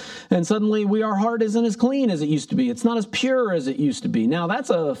 and suddenly our heart isn't as clean as it used to be. It's not as pure as it used to be. Now, that's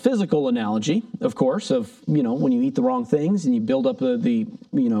a physical analogy, of course, of, when you eat the wrong things and you build up the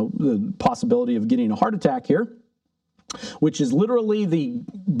possibility of getting a heart attack here, which is literally the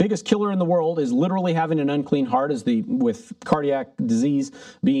biggest killer in the world, is literally having an unclean heart, with cardiac disease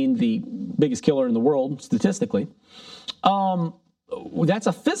being the biggest killer in the world, statistically. That's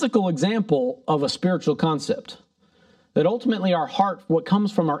a physical example of a spiritual concept. That ultimately our heart, what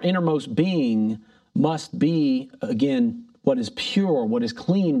comes from our innermost being, must be, again, what is pure, what is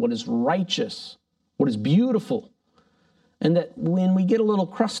clean, what is righteous, what is beautiful. And that when we get a little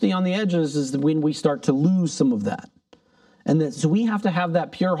crusty on the edges is when we start to lose some of that. And so we have to have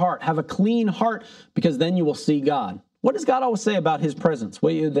that pure heart, have a clean heart, because then you will see God. What does God always say about his presence?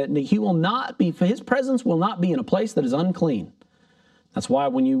 That his presence will not be in a place that is unclean. That's why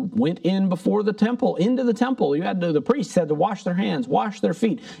when you went into the temple, the priests had to wash their hands, wash their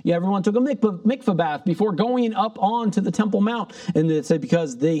feet. Everyone took a mikvah bath before going up onto the Temple Mount. And they say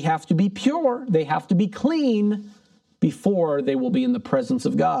because they have to be pure, they have to be clean before they will be in the presence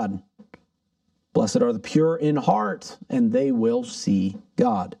of God. Blessed are the pure in heart, and they will see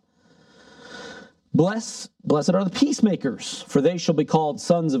God. Blessed are the peacemakers, for they shall be called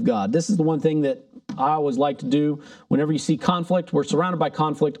sons of God. This is the one thing that I always like to do. Whenever you see conflict, we're surrounded by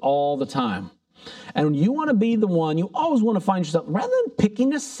conflict all the time. And you want to be the one, you always want to find yourself, rather than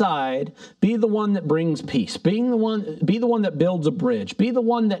picking a side, be the one that brings peace. Be the one that builds a bridge. Be the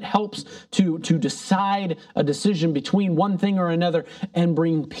one that helps to decide a decision between one thing or another and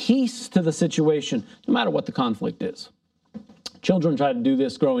bring peace to the situation, no matter what the conflict is. Children try to do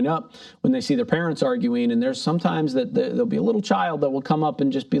this growing up when they see their parents arguing, and there's sometimes that there'll be a little child that will come up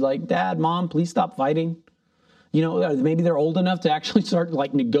and just be like, Dad, Mom, please stop fighting. Maybe they're old enough to actually start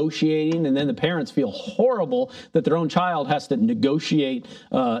negotiating, and then the parents feel horrible that their own child has to negotiate,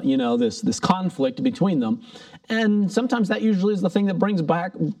 this conflict between them. And sometimes that usually is the thing that brings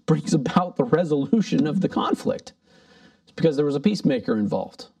about the resolution of the conflict. It's because there was a peacemaker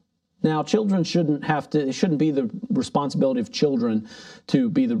involved. Now, children it shouldn't be the responsibility of children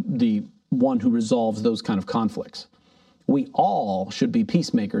to be the one who resolves those kind of conflicts. We all should be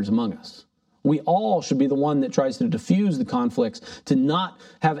peacemakers among us. We all should be the one that tries to diffuse the conflicts, to not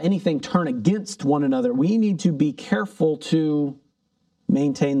have anything turn against one another. We need to be careful to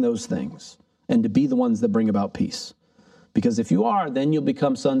maintain those things and to be the ones that bring about peace. Because if you are, then you'll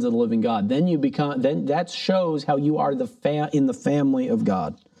become sons of the living God. Then that shows how you are in the family of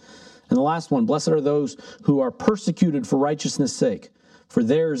God. And the last one, blessed are those who are persecuted for righteousness' sake, for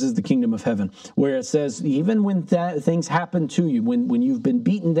theirs is the kingdom of heaven. Where it says, even when things happen to you, when you've been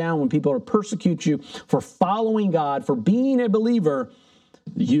beaten down, when people persecute you for following God, for being a believer,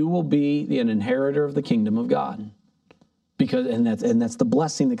 you will be an inheritor of the kingdom of God. That's the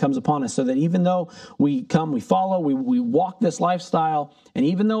blessing that comes upon us, so that even though we follow, we walk this lifestyle, and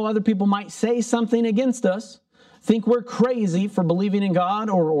even though other people might say something against us, think we're crazy for believing in God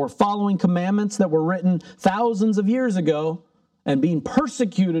or following commandments that were written thousands of years ago and being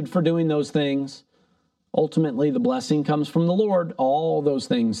persecuted for doing those things, ultimately the blessing comes from the Lord. All those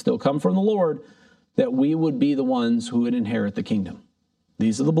things still come from the Lord, that we would be the ones who would inherit the kingdom.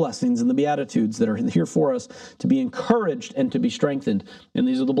 These are the blessings and the Beatitudes that are here for us to be encouraged and to be strengthened. And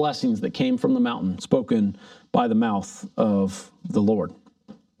these are the blessings that came from the mountain, spoken by the mouth of the Lord.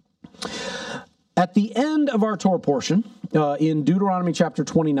 At the end of our Torah portion, in Deuteronomy chapter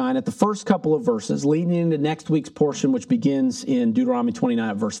 29, at the first couple of verses, leading into next week's portion, which begins in Deuteronomy 29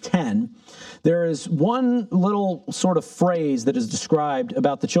 at verse 10, there is one little sort of phrase that is described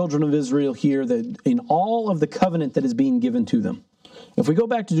about the children of Israel here that in all of the covenant that is being given to them. If we go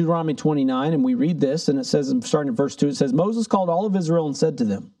back to Deuteronomy 29 and we read this, and it says, starting in verse 2, it says, Moses called all of Israel and said to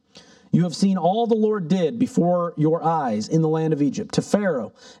them, you have seen all the Lord did before your eyes in the land of Egypt, to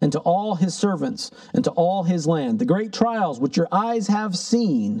Pharaoh and to all his servants and to all his land, the great trials which your eyes have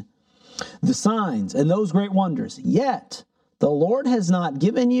seen, the signs and those great wonders. Yet the Lord has not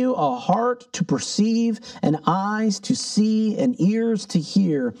given you a heart to perceive and eyes to see and ears to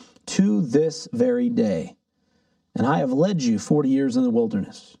hear to this very day. And I have led you 40 years in the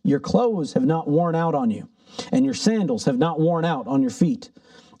wilderness. Your clothes have not worn out on you, and your sandals have not worn out on your feet.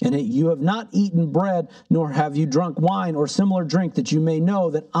 And you have not eaten bread, nor have you drunk wine or similar drink, that you may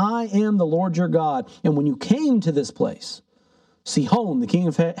know that I am the Lord your God. And when you came to this place, Sihon, the king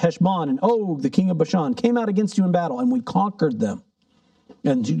of Heshbon, and Og, the king of Bashan, came out against you in battle, and we conquered them.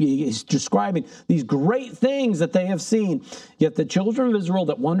 And he's describing these great things that they have seen. Yet the children of Israel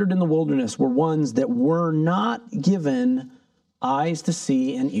that wandered in the wilderness were ones that were not given eyes to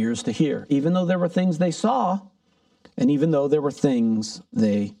see and ears to hear, even though there were things they saw, and even though there were things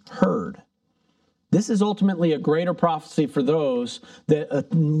they heard. This is ultimately a greater prophecy for those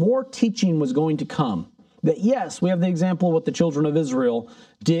that more teaching was going to come. That yes, we have the example of what the children of Israel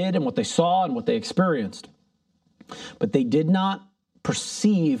did and what they saw and what they experienced. But they did not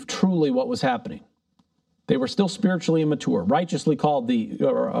perceive truly what was happening. They were still spiritually immature, rightly called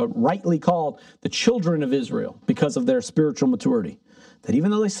the children of Israel because of their spiritual maturity. That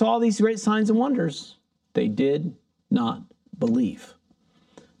even though they saw these great signs and wonders, they did not believe.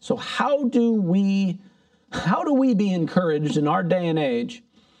 So how do we be encouraged in our day and age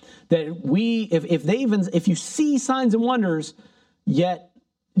that if you see signs and wonders, yet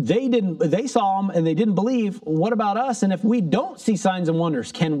they saw them and they didn't believe, what about us? And if we don't see signs and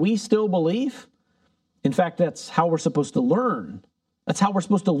wonders, can we still believe? In fact, that's how we're supposed to learn. That's how we're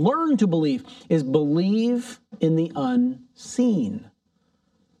supposed to learn to believe, is believe in the unseen.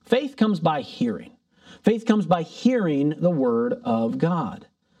 Faith comes by hearing. Faith comes by hearing the word of God.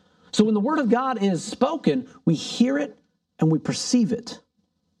 So when the word of God is spoken, we hear it and we perceive it.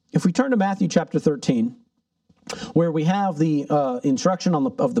 If we turn to Matthew chapter 13, where we have the instruction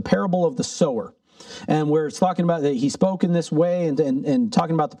of the parable of the sower, and where it's talking about that he spoke in this way and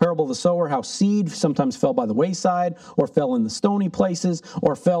talking about the parable of the sower, how seed sometimes fell by the wayside or fell in the stony places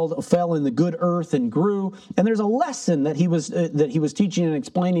or fell in the good earth and grew. And there's a lesson that he was teaching and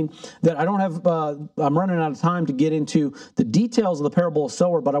explaining that I don't have, I'm running out of time to get into the details of the parable of the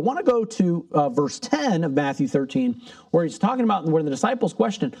sower, but I want to go to verse 10 of Matthew 13, where he's talking about where the disciples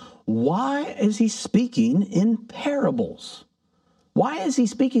question, why is he speaking in parables? Why is he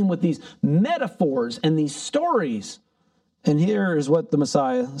speaking with these metaphors and these stories? And here is what the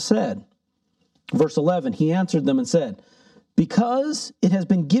Messiah said. Verse 11, he answered them and said, because it has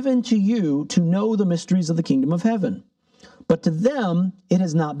been given to you to know the mysteries of the kingdom of heaven, but to them it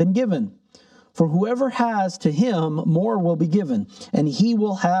has not been given. For whoever has, to him more will be given, and he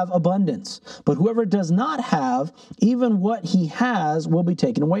will have abundance. But whoever does not have, even what he has will be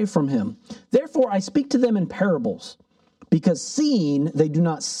taken away from him. Therefore I speak to them in parables, because seeing they do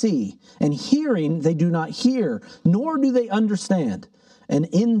not see, and hearing they do not hear, nor do they understand. And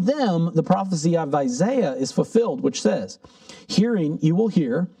in them the prophecy of Isaiah is fulfilled, which says, hearing you will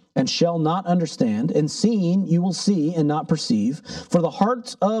hear, and shall not understand, and seeing you will see, and not perceive. For the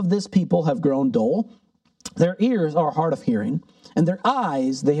hearts of this people have grown dull, their ears are hard of hearing, and their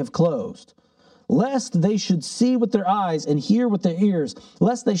eyes they have closed. Lest they should see with their eyes, and hear with their ears,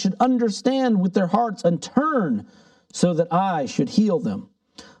 lest they should understand with their hearts, and turn, so that I should heal them.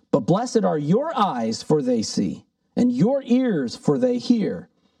 But blessed are your eyes, for they see, and your ears, for they hear.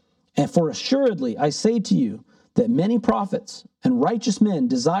 And for assuredly I say to you, that many prophets and righteous men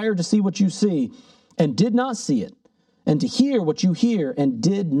desire to see what you see, and did not see it, and to hear what you hear, and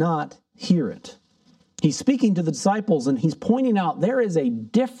did not hear it. He's speaking to the disciples, and he's pointing out there is a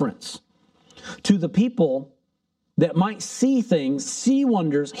difference to the people that might see things, see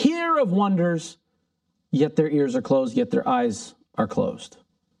wonders, hear of wonders, yet their ears are closed, yet their eyes are closed.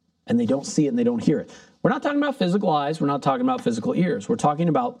 And they don't see it and they don't hear it. We're not talking about physical eyes. We're not talking about physical ears. We're talking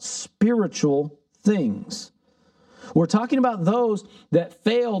about spiritual things. We're talking about those that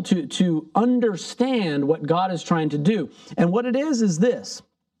fail to understand what God is trying to do. And what it is this.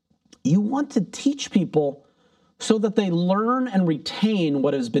 You want to teach people so that they learn and retain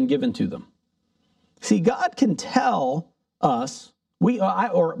what has been given to them. See, God can tell us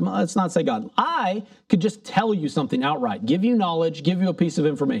or let's not say God, I could just tell you something outright, give you knowledge, give you a piece of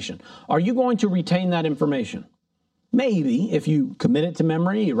information. Are you going to retain that information? Maybe if you commit it to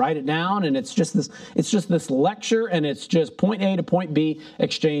memory, you write it down, and it's just this lecture, and it's just point A to point B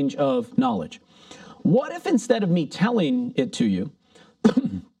exchange of knowledge. What if instead of me telling it to you,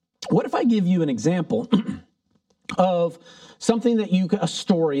 what if I give you an example of something a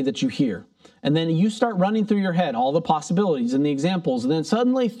story that you hear, and then you start running through your head all the possibilities and the examples, and then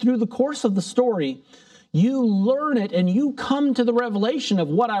suddenly through the course of the story, you learn it and you come to the revelation of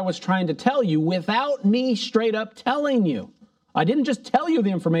what I was trying to tell you without me straight up telling you. I didn't just tell you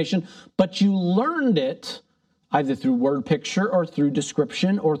the information, but you learned it either through word picture or through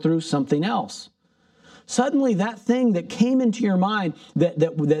description or through something else. Suddenly that thing that came into your mind,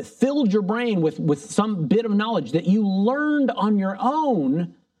 that filled your brain with some bit of knowledge that you learned on your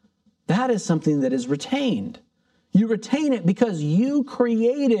own, that is something that is retained. You retain it because you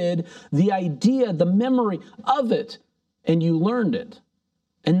created the idea, the memory of it, and you learned it.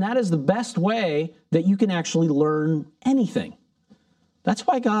 And that is the best way that you can actually learn anything. That's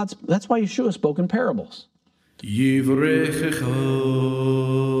why Yeshua spoke in parables.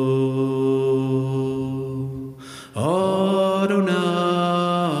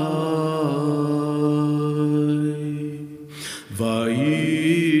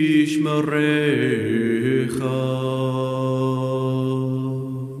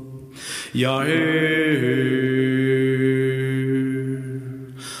 Yair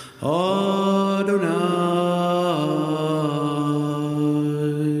Adonai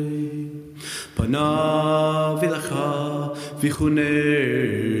Panav Ilacha Vichunecha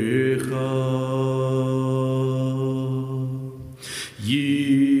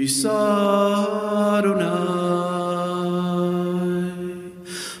Yisa Adonai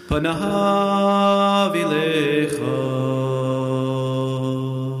Panav Ilecha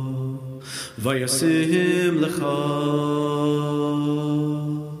Vayasim lecha,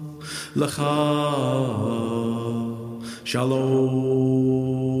 lecha, shalom.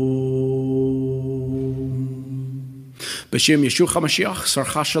 B'shem Yeshua HaMashiach,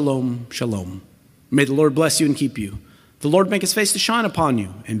 Sarcha Shalom, Shalom. May the Lord bless you and keep you. The Lord make his face to shine upon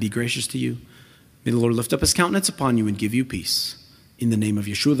you and be gracious to you. May the Lord lift up his countenance upon you and give you peace. In the name of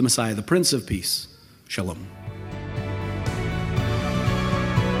Yeshua the Messiah, the Prince of Peace. Shalom.